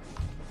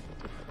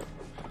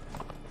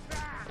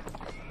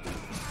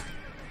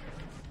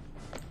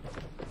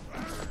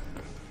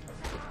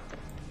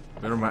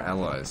 Where are my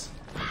allies?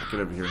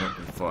 Get over here and help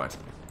me fight.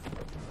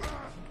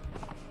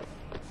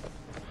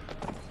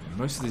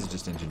 Most of these are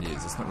just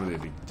engineers. It's not really a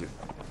big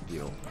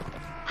deal.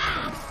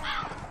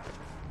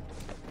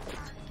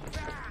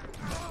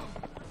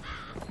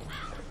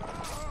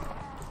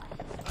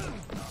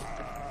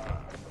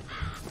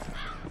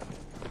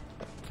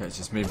 Okay, it's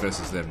just me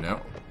versus them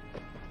now.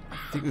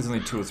 I think there's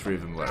only 2 or 3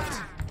 of them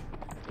left.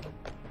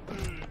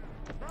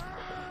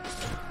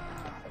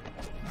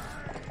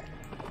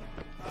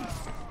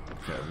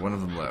 Okay, 1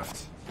 of them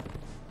left.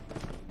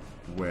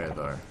 Where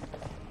though?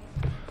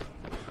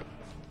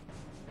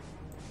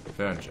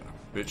 Found ya,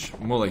 bitch.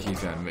 More like he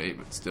found me,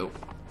 but still,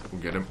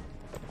 we'll get him.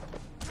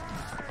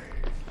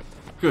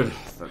 Good,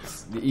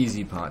 that's the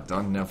easy part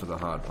done. Now for the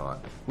hard part,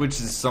 which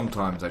is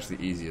sometimes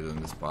actually easier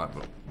than this part,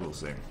 but we'll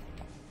see.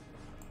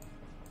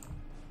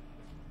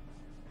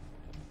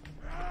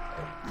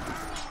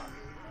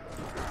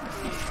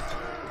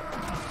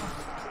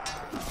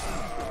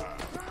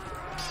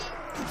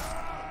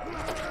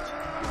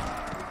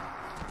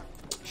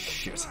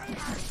 Shit.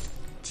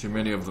 Too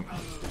many of them.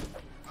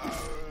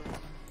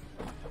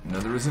 No,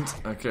 there isn't.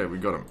 Okay, we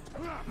got him.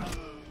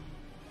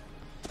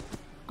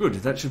 Good,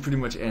 that should pretty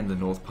much end the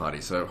North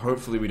Party, so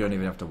hopefully we don't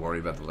even have to worry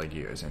about the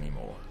Legios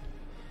anymore.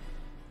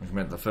 Which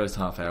meant the first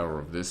half hour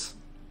of this,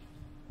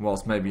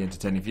 whilst maybe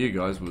entertaining for you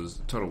guys, was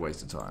a total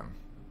waste of time.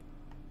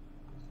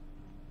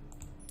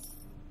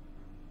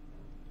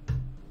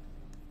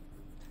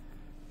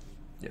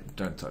 Yep,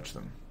 don't touch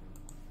them.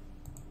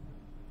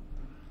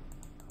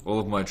 All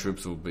of my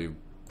troops will be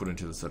put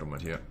into the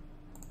settlement here.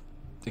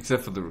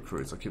 Except for the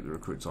recruits. I'll keep the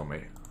recruits on me.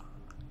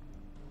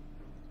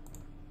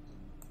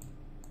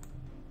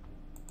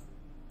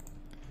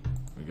 There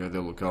we go,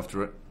 they'll look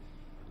after it.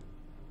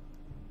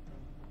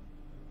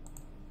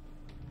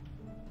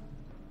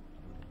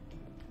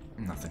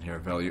 Nothing here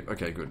of value.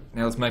 Okay, good.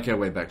 Now let's make our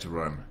way back to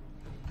Rome.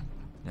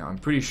 Now, I'm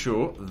pretty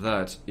sure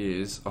that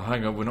is... Oh,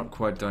 hang on, we're not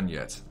quite done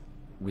yet.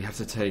 We have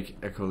to take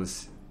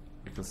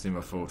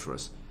Ecosima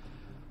Fortress.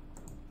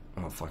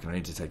 Oh fuck! I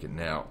need to take it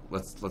now.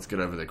 Let's get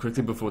over there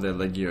quickly before their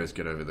Legios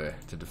get over there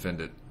to defend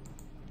it.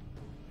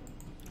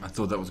 I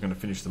thought that was going to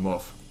finish them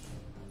off.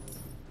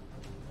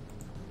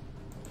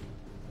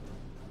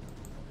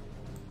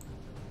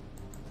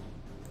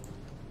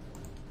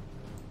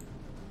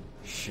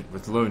 Shit!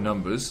 With low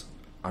numbers,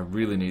 I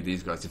really need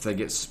these guys. If they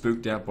get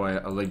spooked out by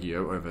a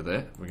Legio over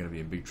there, we're going to be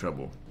in big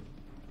trouble.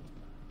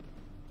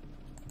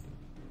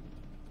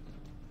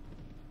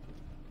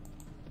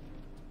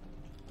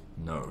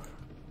 No.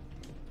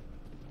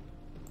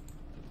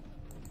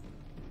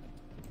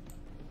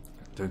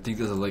 Don't think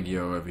there's a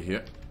Legio over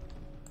here.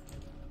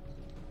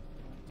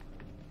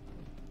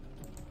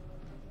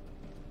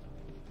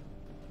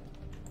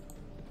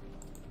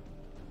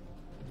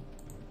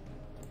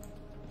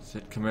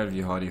 Sit, come out of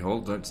your hidey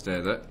hole, don't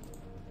stay there.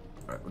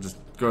 Alright, we'll just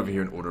go over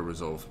here and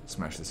auto-resolve.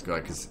 Smash this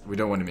guy, because we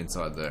don't want him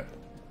inside there.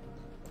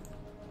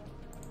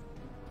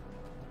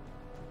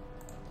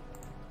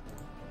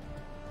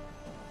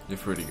 You're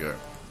free to go.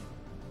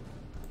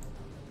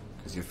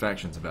 Because your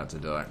faction's about to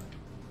die.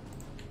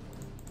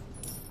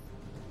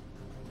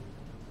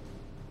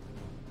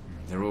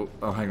 They're all...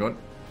 Oh, hang on.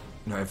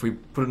 No, if we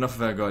put enough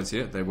of our guys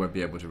here, they won't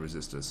be able to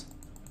resist us.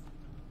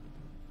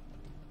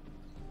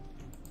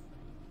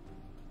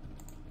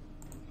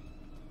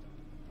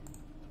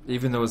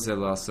 Even though it's their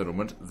last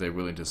settlement, they're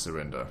willing to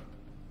surrender.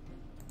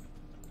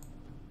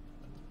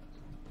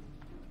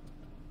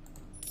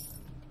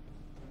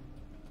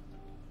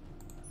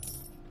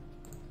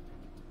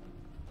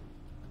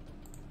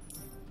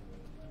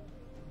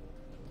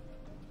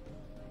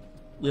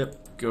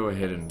 Yep, go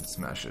ahead and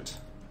smash it.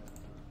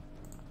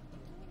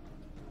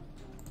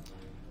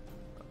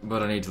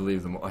 But I need to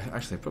leave them.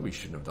 Actually, I probably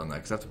shouldn't have done that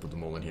because I have to put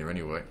them all in here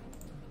anyway.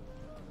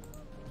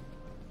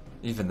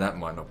 Even that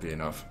might not be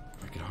enough.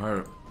 I could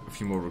hire a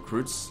few more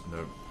recruits.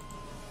 No.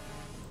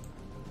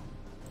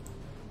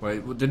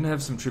 Wait, well, didn't I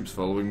have some troops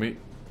following me?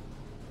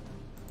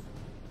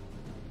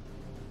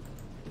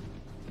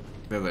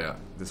 There they are.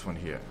 This one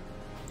here.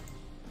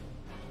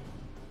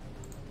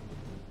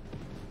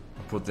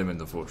 I'll put them in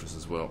the fortress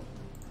as well.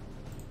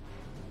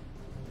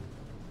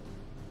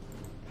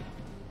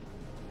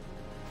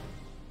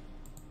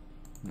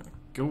 No,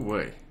 go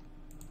away.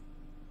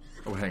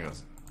 Oh, hang on.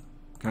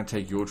 Can I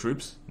take your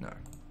troops? No.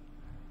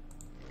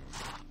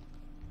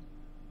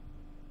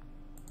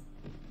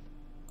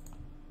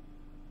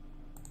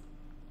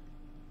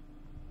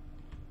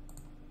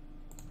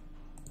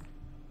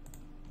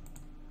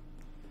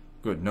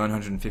 Good,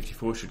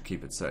 954 should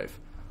keep it safe.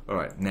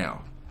 Alright,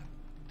 now,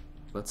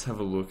 let's have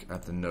a look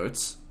at the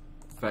notes.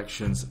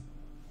 Factions,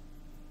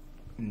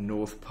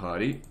 North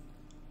Party,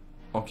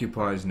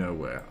 occupies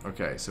nowhere.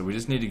 Okay, so we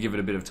just need to give it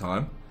a bit of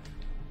time,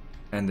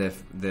 and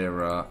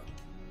their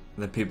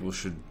people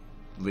should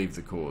leave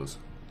the cause.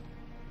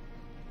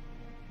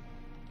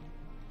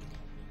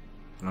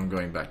 And I'm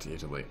going back to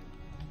Italy.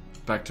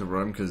 Back to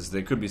Rome, because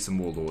there could be some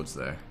warlords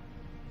there.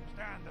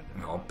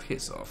 Oh,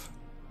 piss off.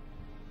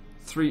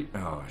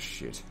 Oh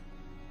shit.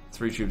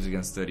 3 troops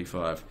against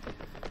 35.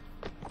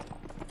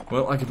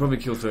 Well, I could probably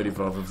kill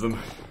 35 of them.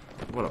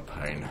 What a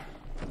pain.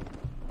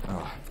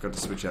 Oh, I forgot to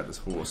switch out this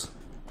horse.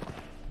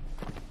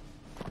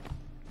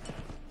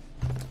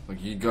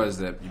 Look, you guys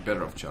there, you're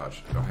better off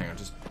charge. Oh, hang on,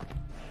 just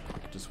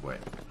wait.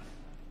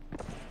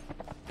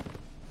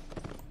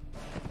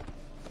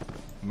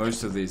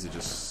 Most of these are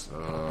just,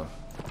 are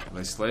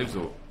they slaves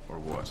or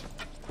what?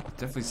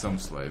 Definitely some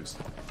slaves.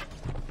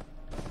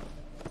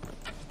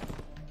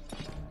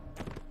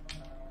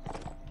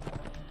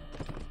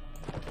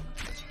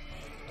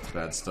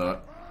 Bad start.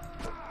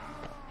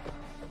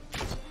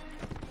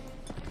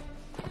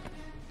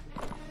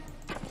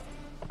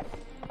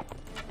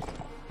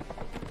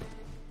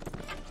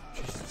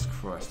 Jesus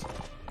Christ.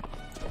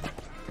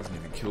 Doesn't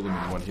even kill them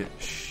in one hit.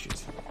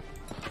 Shit.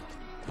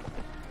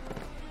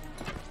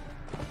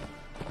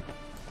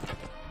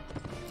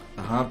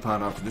 The hard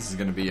part after this is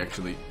going to be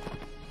actually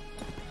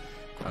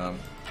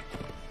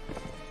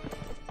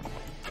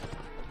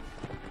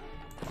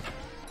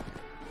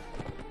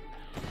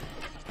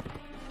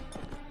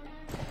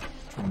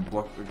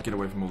get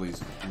away from all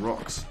these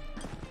rocks.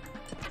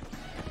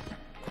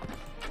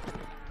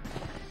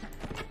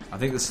 I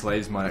think the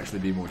slaves might actually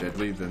be more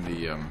deadly than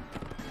the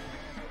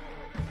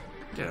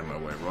get out of my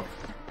way rock.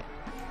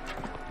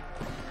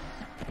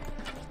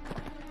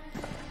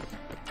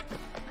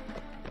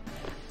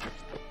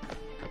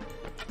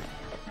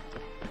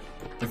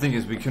 The thing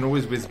is, we can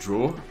always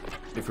withdraw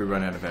if we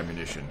run out of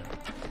ammunition,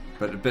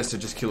 but it's best to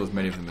just kill as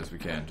many of them as we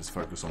can. Just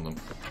focus on them.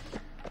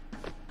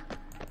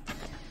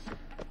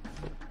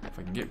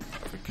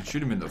 If I could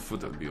shoot him in the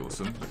foot, that would be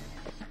awesome. But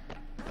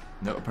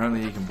no,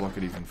 apparently he can block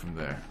it even from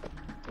there.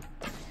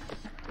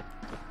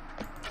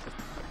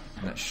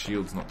 And that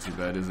shield's not too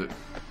bad, is it?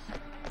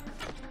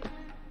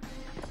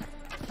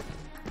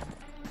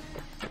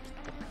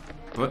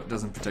 But it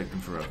doesn't protect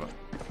them forever.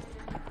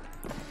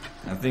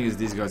 And the thing is,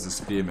 these guys are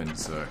spearmen,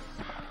 so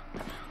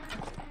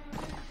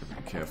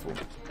be careful.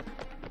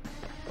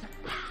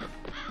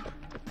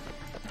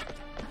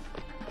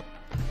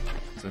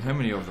 So how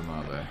many of them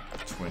are there?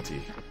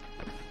 20.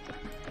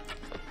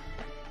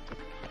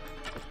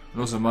 And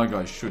also, my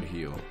guys should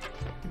heal.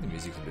 I think the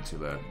music's a bit too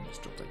loud.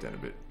 Just drop that down a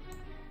bit.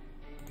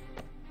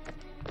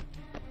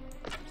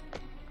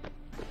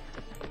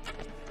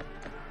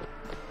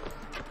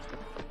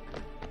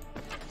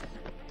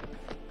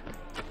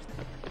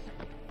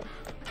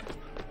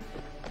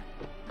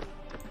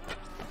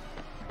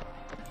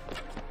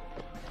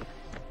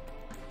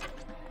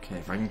 Okay,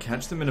 if I can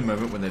catch them in a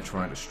moment when they're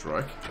trying to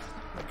strike,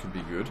 that could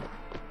be good.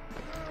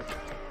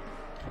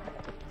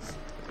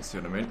 See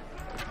what I mean?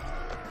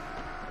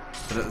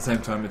 But at the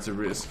same time, it's a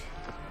risk.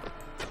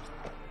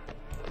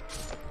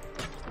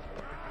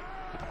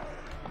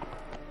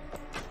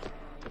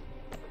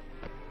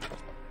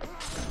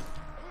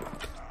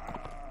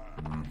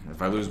 If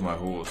I lose my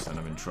horse, then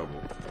I'm in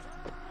trouble.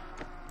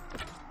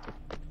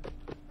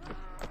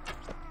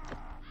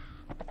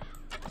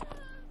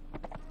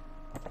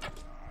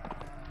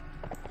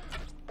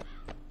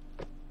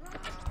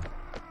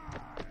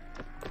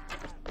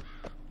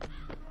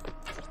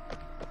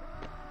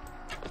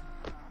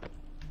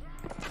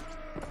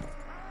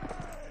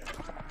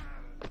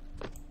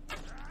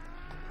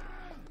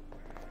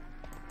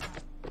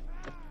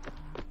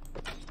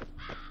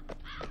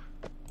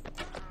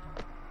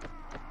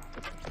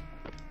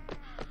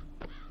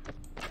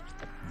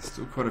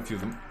 Still quite a few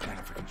of them. Man,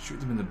 if I could shoot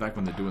them in the back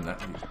when they're doing that,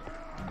 that'd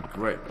be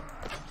great.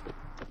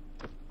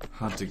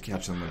 Hard to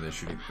catch them when they're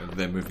shooting.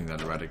 They're moving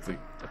that erratically.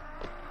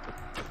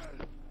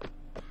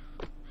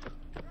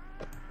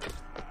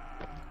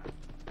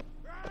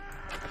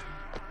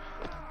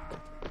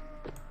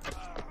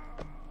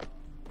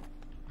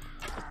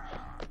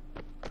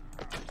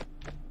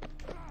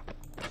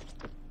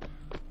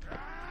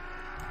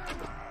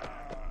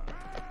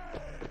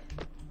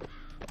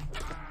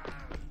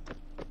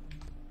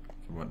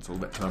 It's all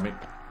about timing.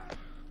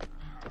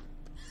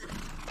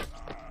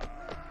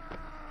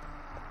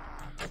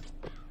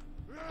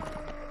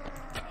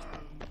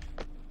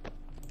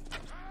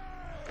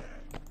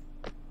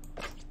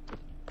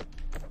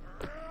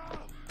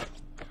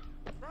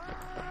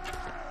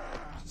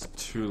 Just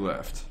 2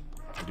 left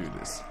to do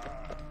this.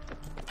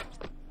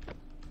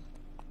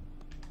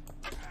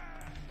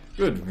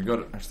 Good, we got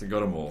it. Actually got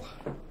them all.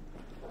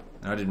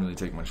 And I didn't really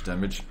take much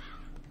damage.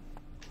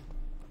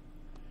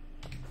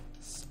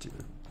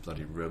 Stupid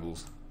bloody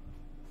rebels.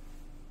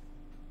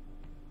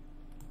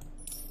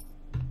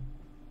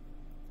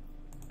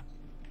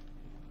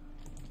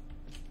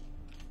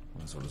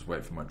 So I'll just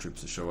wait for my troops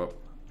to show up.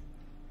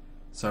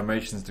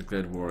 Sarmatians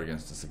declared war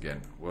against us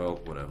again. Well,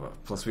 whatever.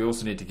 Plus we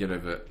also need to get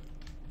over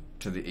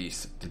to the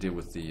east to deal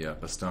with the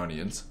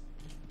Bastonians.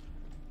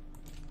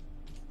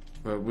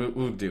 Well,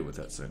 we'll deal with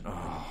that soon.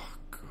 Oh,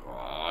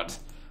 God.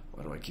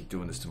 Why do I keep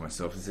doing this to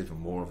myself? There's even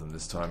more of them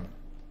this time.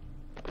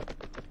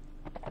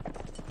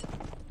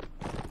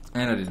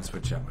 And I didn't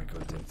switch out my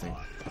goddamn thing.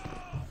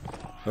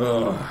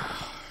 Oh,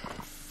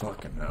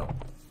 fucking hell.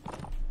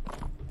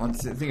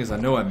 The thing is, I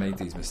know I made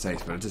these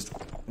mistakes, but I just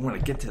want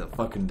to get to the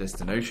fucking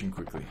destination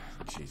quickly.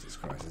 Jesus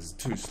Christ, this is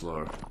too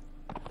slow.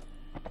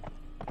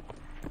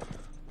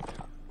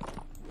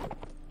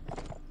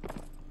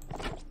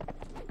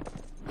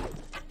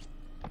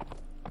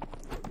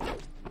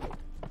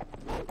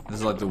 This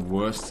is like the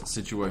worst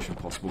situation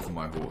possible for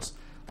my horse.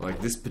 Like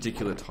this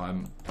particular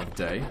time of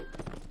day,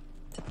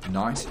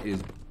 night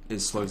is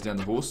slows down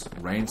the horse,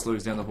 rain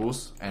slows down the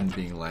horse, and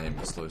being lame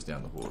slows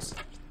down the horse.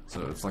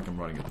 So it's like I'm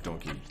riding a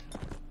donkey.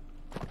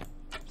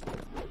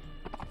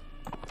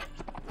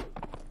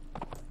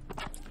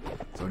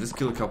 So I'll just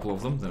kill a couple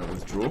of them, then I'll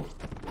withdraw.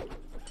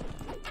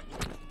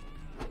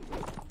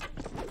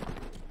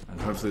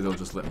 And hopefully they'll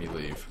just let me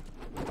leave.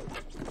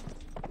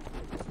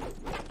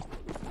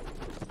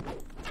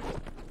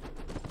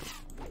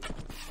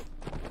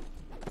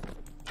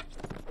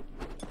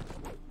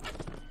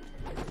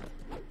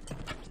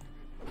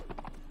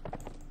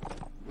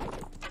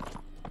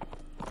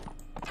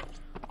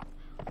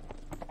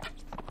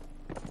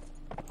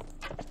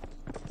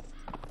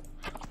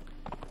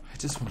 I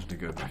just wanted to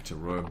go back to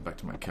Rome, back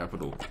to my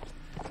capital.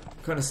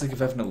 I'm kind of sick of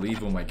having to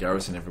leave all my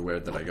garrison everywhere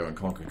that I go and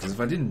conquer, because if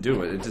I didn't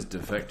do it, it'd just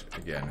defect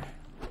again.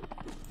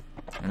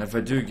 And if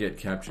I do get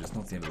captured, it's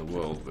not the end of the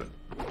world, but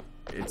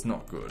it's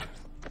not good.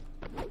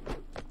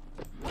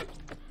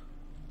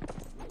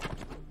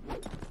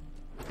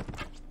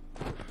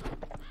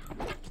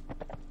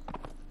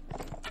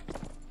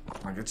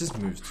 Like, it just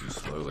moves too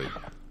slowly.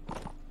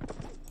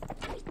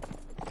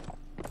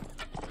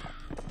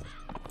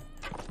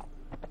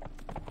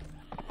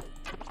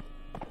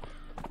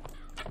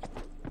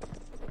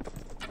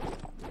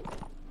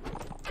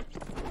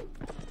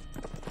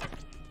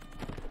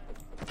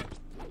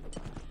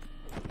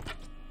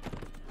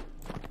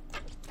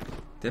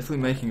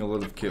 Definitely making a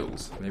lot of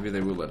kills. Maybe they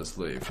will let us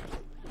leave.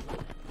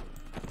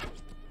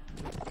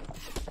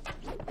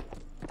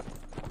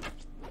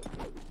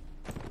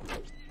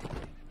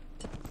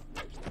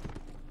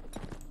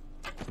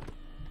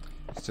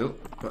 Still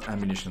got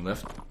ammunition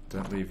left.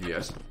 Don't leave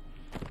yet.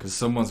 Because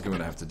someone's going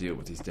to have to deal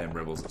with these damn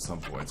rebels at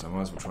some point, so I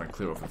might as well try and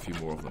clear off a few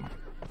more of them.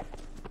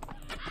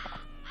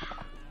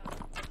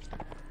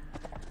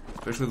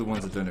 Especially the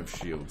ones that don't have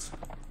shields.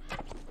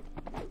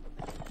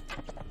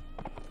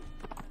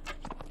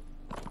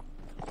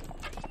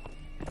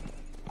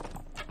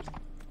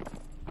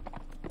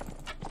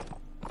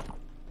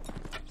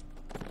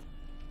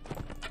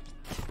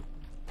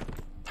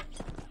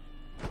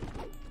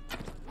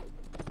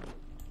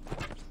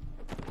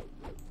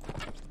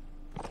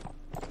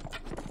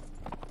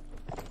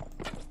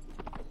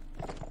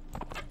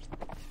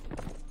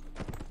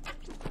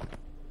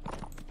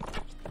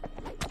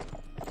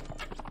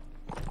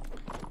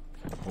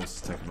 Horse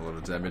is taking a lot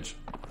of damage.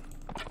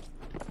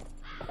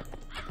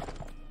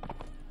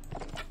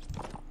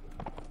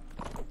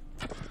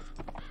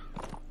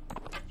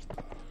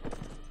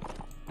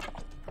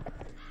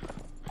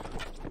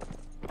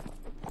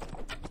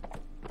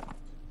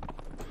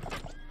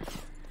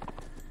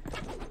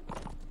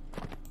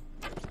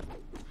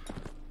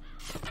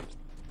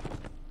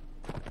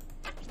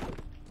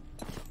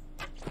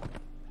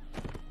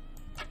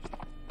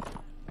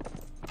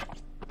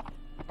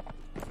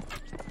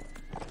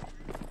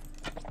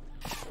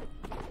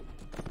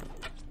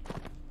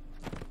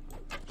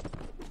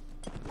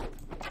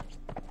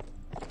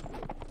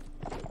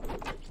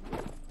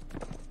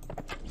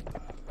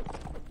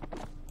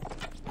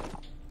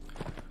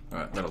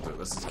 Alright, that'll do it.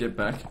 Let's just get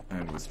back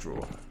and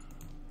withdraw.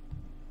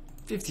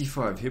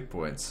 55 hit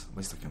points. At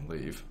least I can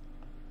leave.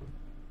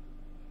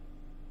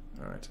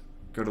 Alright.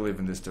 Gotta leave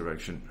in this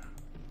direction.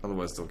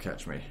 Otherwise they'll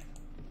catch me.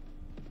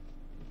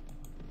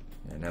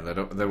 Yeah, now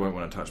they won't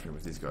want to touch me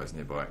with these guys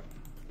nearby.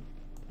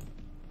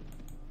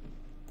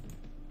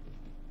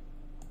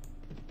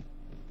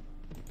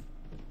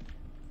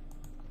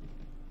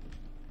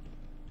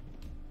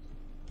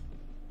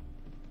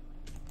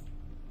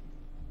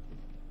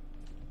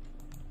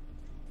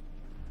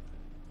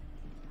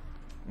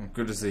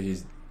 Good to see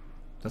he's...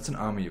 That's an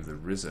army of the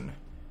Risen.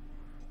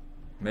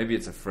 Maybe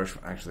it's a fresh...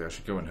 Actually, I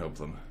should go and help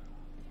them.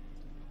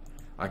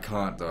 I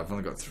can't, though. I've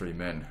only got 3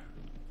 men.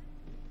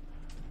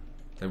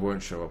 They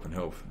won't show up and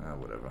help. Ah,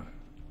 whatever.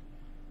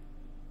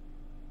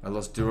 I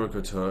lost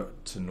Durokotor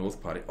to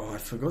North Party. Oh, I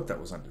forgot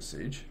that was under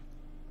siege.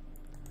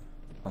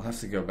 I'll have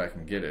to go back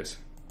and get it.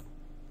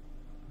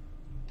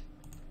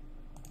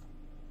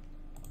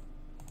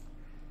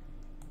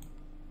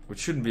 Which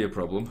shouldn't be a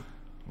problem.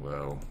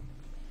 Well,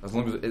 as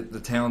long as the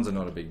towns are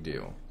not a big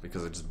deal,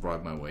 because I just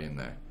bribed my way in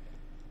there.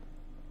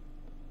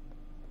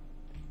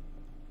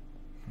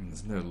 And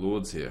there's no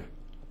lords here.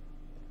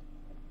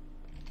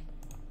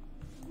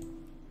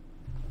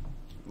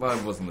 I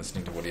wasn't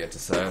listening to what he had to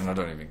say, and I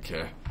don't even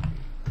care.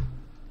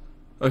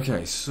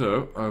 Okay,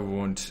 so I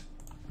want...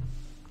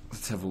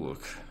 Let's have a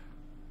look.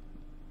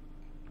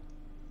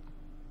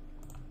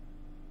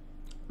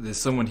 There's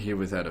someone here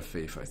without a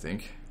fief, I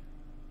think.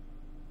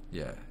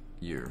 Yeah,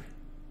 you.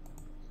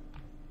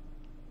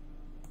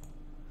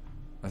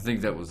 I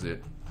think that was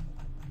it.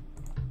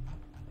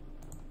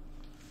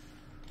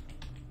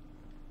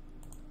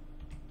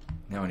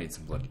 Now I need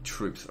some bloody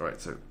troops.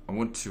 Alright, so I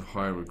want to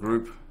hire a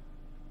group.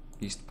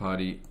 East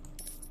Party,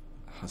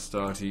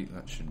 Hastati,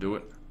 that should do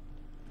it.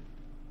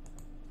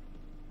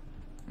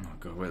 Oh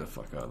god, where the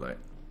fuck are they?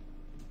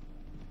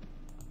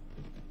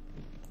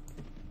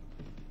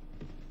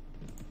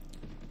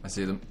 I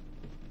see them.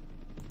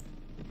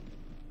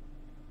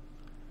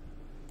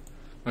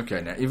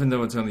 Okay, now even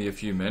though it's only a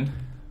few men,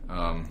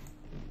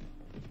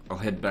 I'll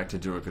head back to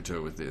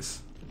Durokotor with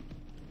this.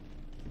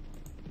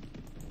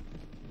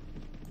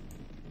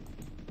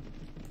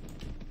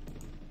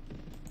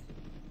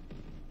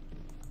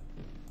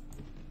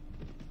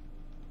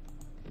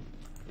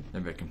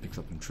 Maybe I can pick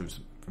up some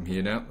troops from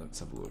here now. Let's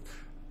have a look.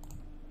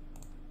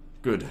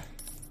 Good.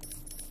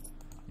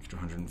 Extra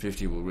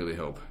 150 will really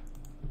help.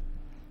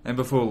 And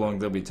before long,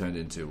 they'll be turned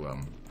into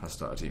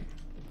Hastati.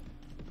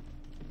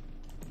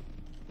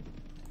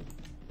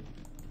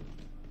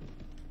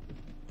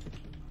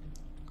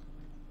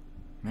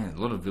 Man, a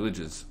lot of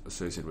villages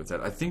associated with that.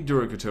 I think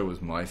Durokotor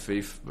was my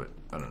fief, but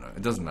I don't know.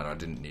 It doesn't matter, I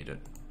didn't need it.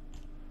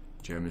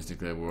 Germans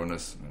declare war on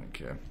us. I don't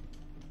care.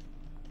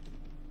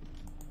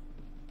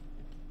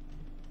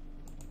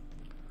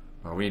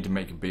 Oh, we need to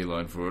make a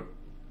beeline for it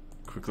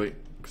quickly,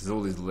 because there's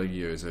all these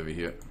legios over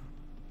here.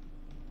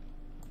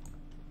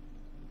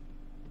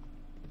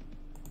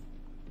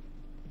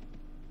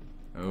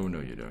 Oh, no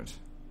you don't.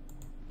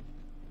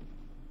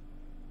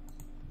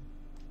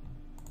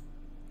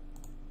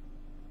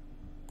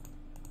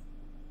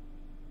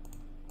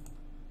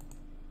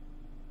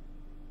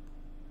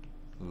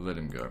 Let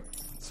him go.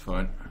 It's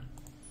fine.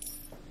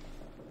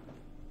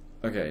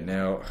 Okay,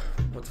 now,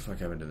 what the fuck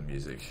happened to the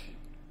music?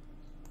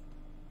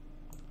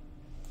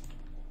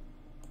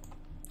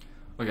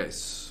 Okay,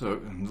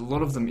 so, a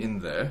lot of them in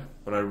there,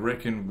 but I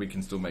reckon we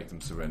can still make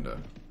them surrender.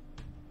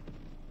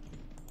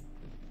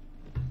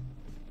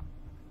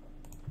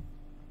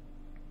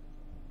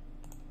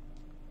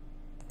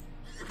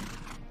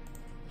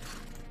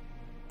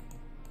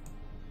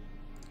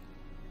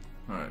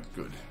 Alright,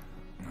 good.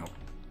 I'll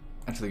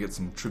actually get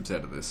some troops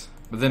out of this.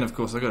 But then, of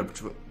course, I gotta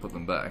put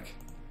them back.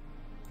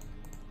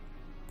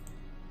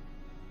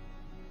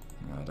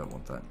 No, I don't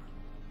want that.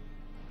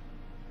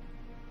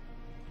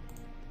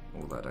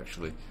 All that,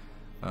 actually.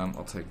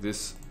 I'll take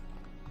this.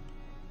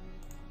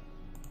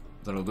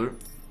 That'll do.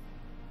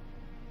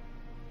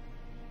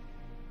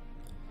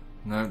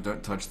 No,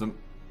 don't touch them.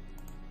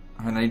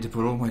 I need to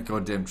put all my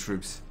goddamn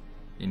troops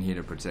in here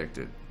to protect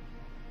it.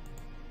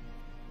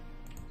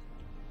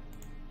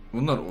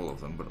 Well, not all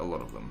of them, but a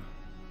lot of them.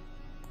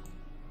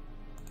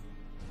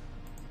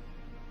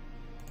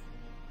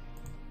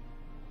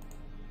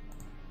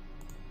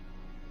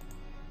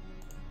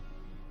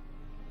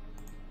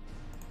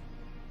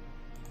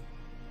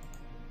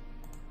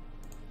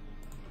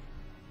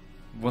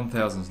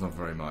 $1,000's not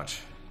very much.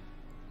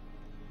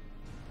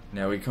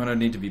 Now we kind of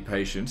need to be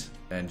patient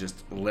and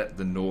just let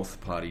the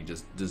North Party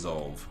just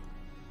dissolve.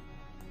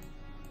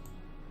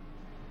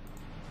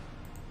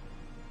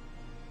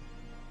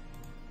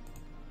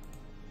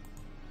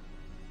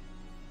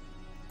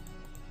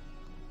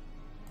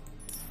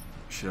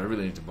 Shit, I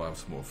really need to buy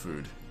some more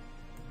food.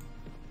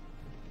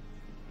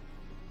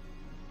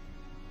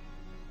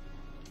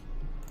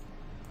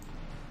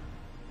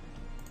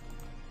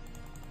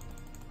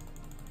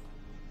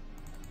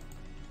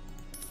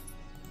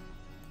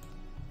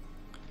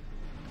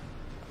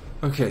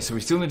 Okay, so we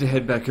still need to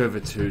head back over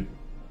to...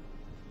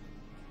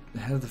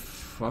 How the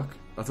fuck?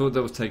 I thought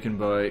that was taken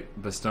by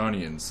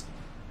Bastanians.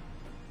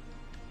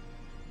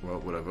 Well,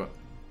 whatever.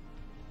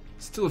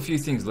 Still a few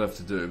things left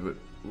to do, but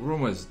we're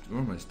almost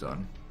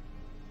done.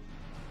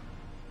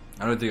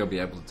 I don't think I'll be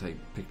able to take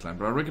Pictland,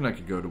 but I reckon I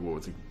could go to war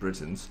with the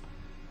Britons.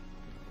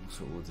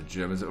 Also with the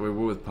Germans. Are we at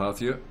war with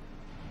Parthia?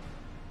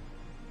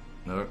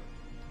 No.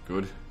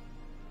 Good.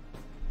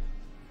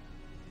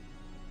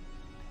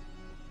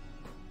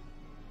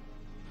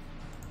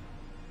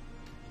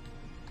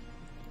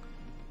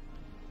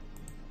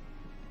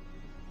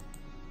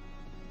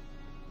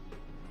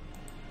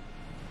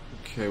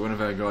 Okay, one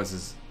of our guys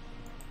is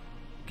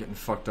getting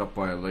fucked up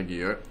by a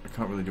Legio. I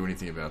can't really do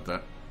anything about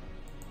that.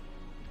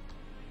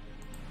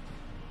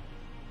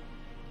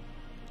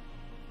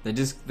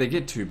 They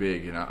get too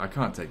big, you know. I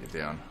can't take it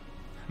down.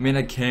 I mean,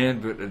 I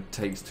can, but it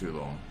takes too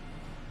long.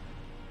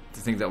 I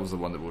think that was the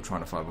one that we were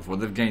trying to fight before.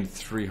 They've gained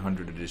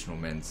 300 additional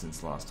men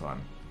since last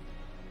time.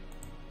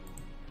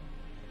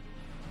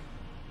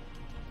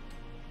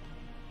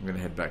 I'm gonna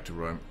head back to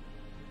Rome.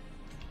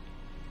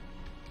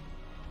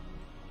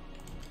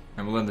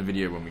 And we'll end the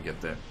video when we get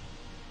there.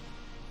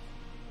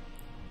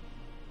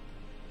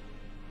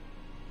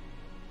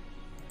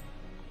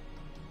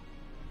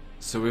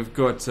 So we've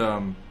got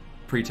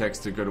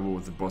pretext to go to war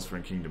with the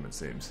Bosphorian Kingdom, it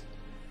seems.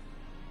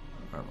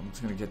 Alright, I'm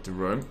just gonna get to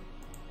Rome.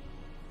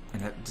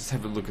 And just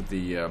have a look at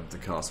the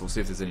castle,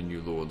 see if there's any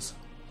new lords.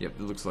 Yep,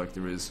 it looks like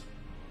there is.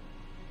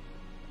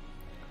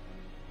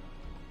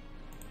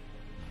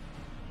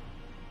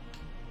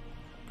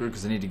 Good,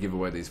 because I need to give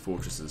away these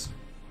fortresses.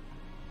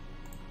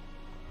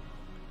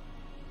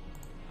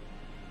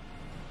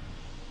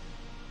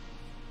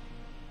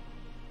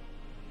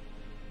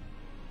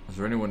 Is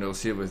there anyone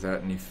else here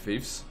without any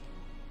fiefs?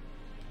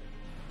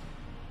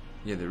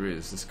 Yeah, there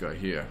is. This guy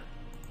here.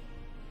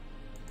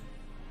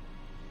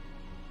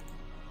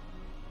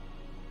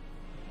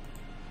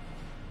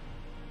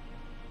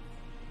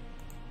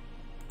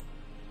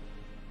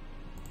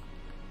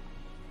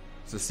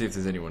 Let's see if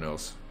there's anyone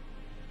else.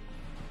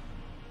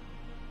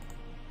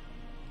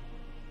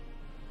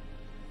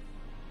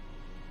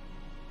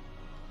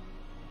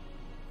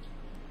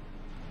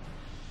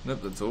 Nope,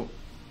 that's all.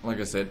 Like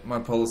I said, my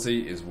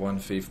policy is 1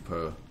 fief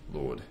per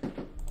lord.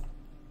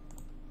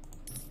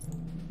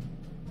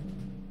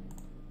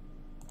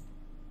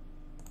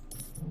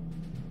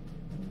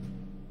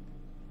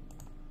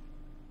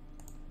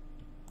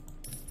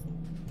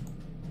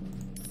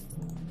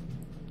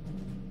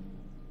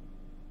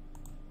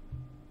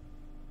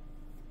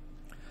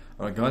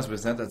 Alright guys,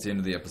 with that's the end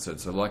of the episode.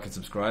 So like and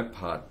subscribe.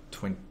 Part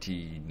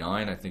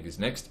 29 I think is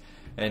next.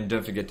 And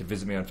don't forget to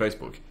visit me on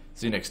Facebook.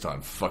 See you next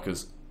time,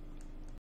 fuckers.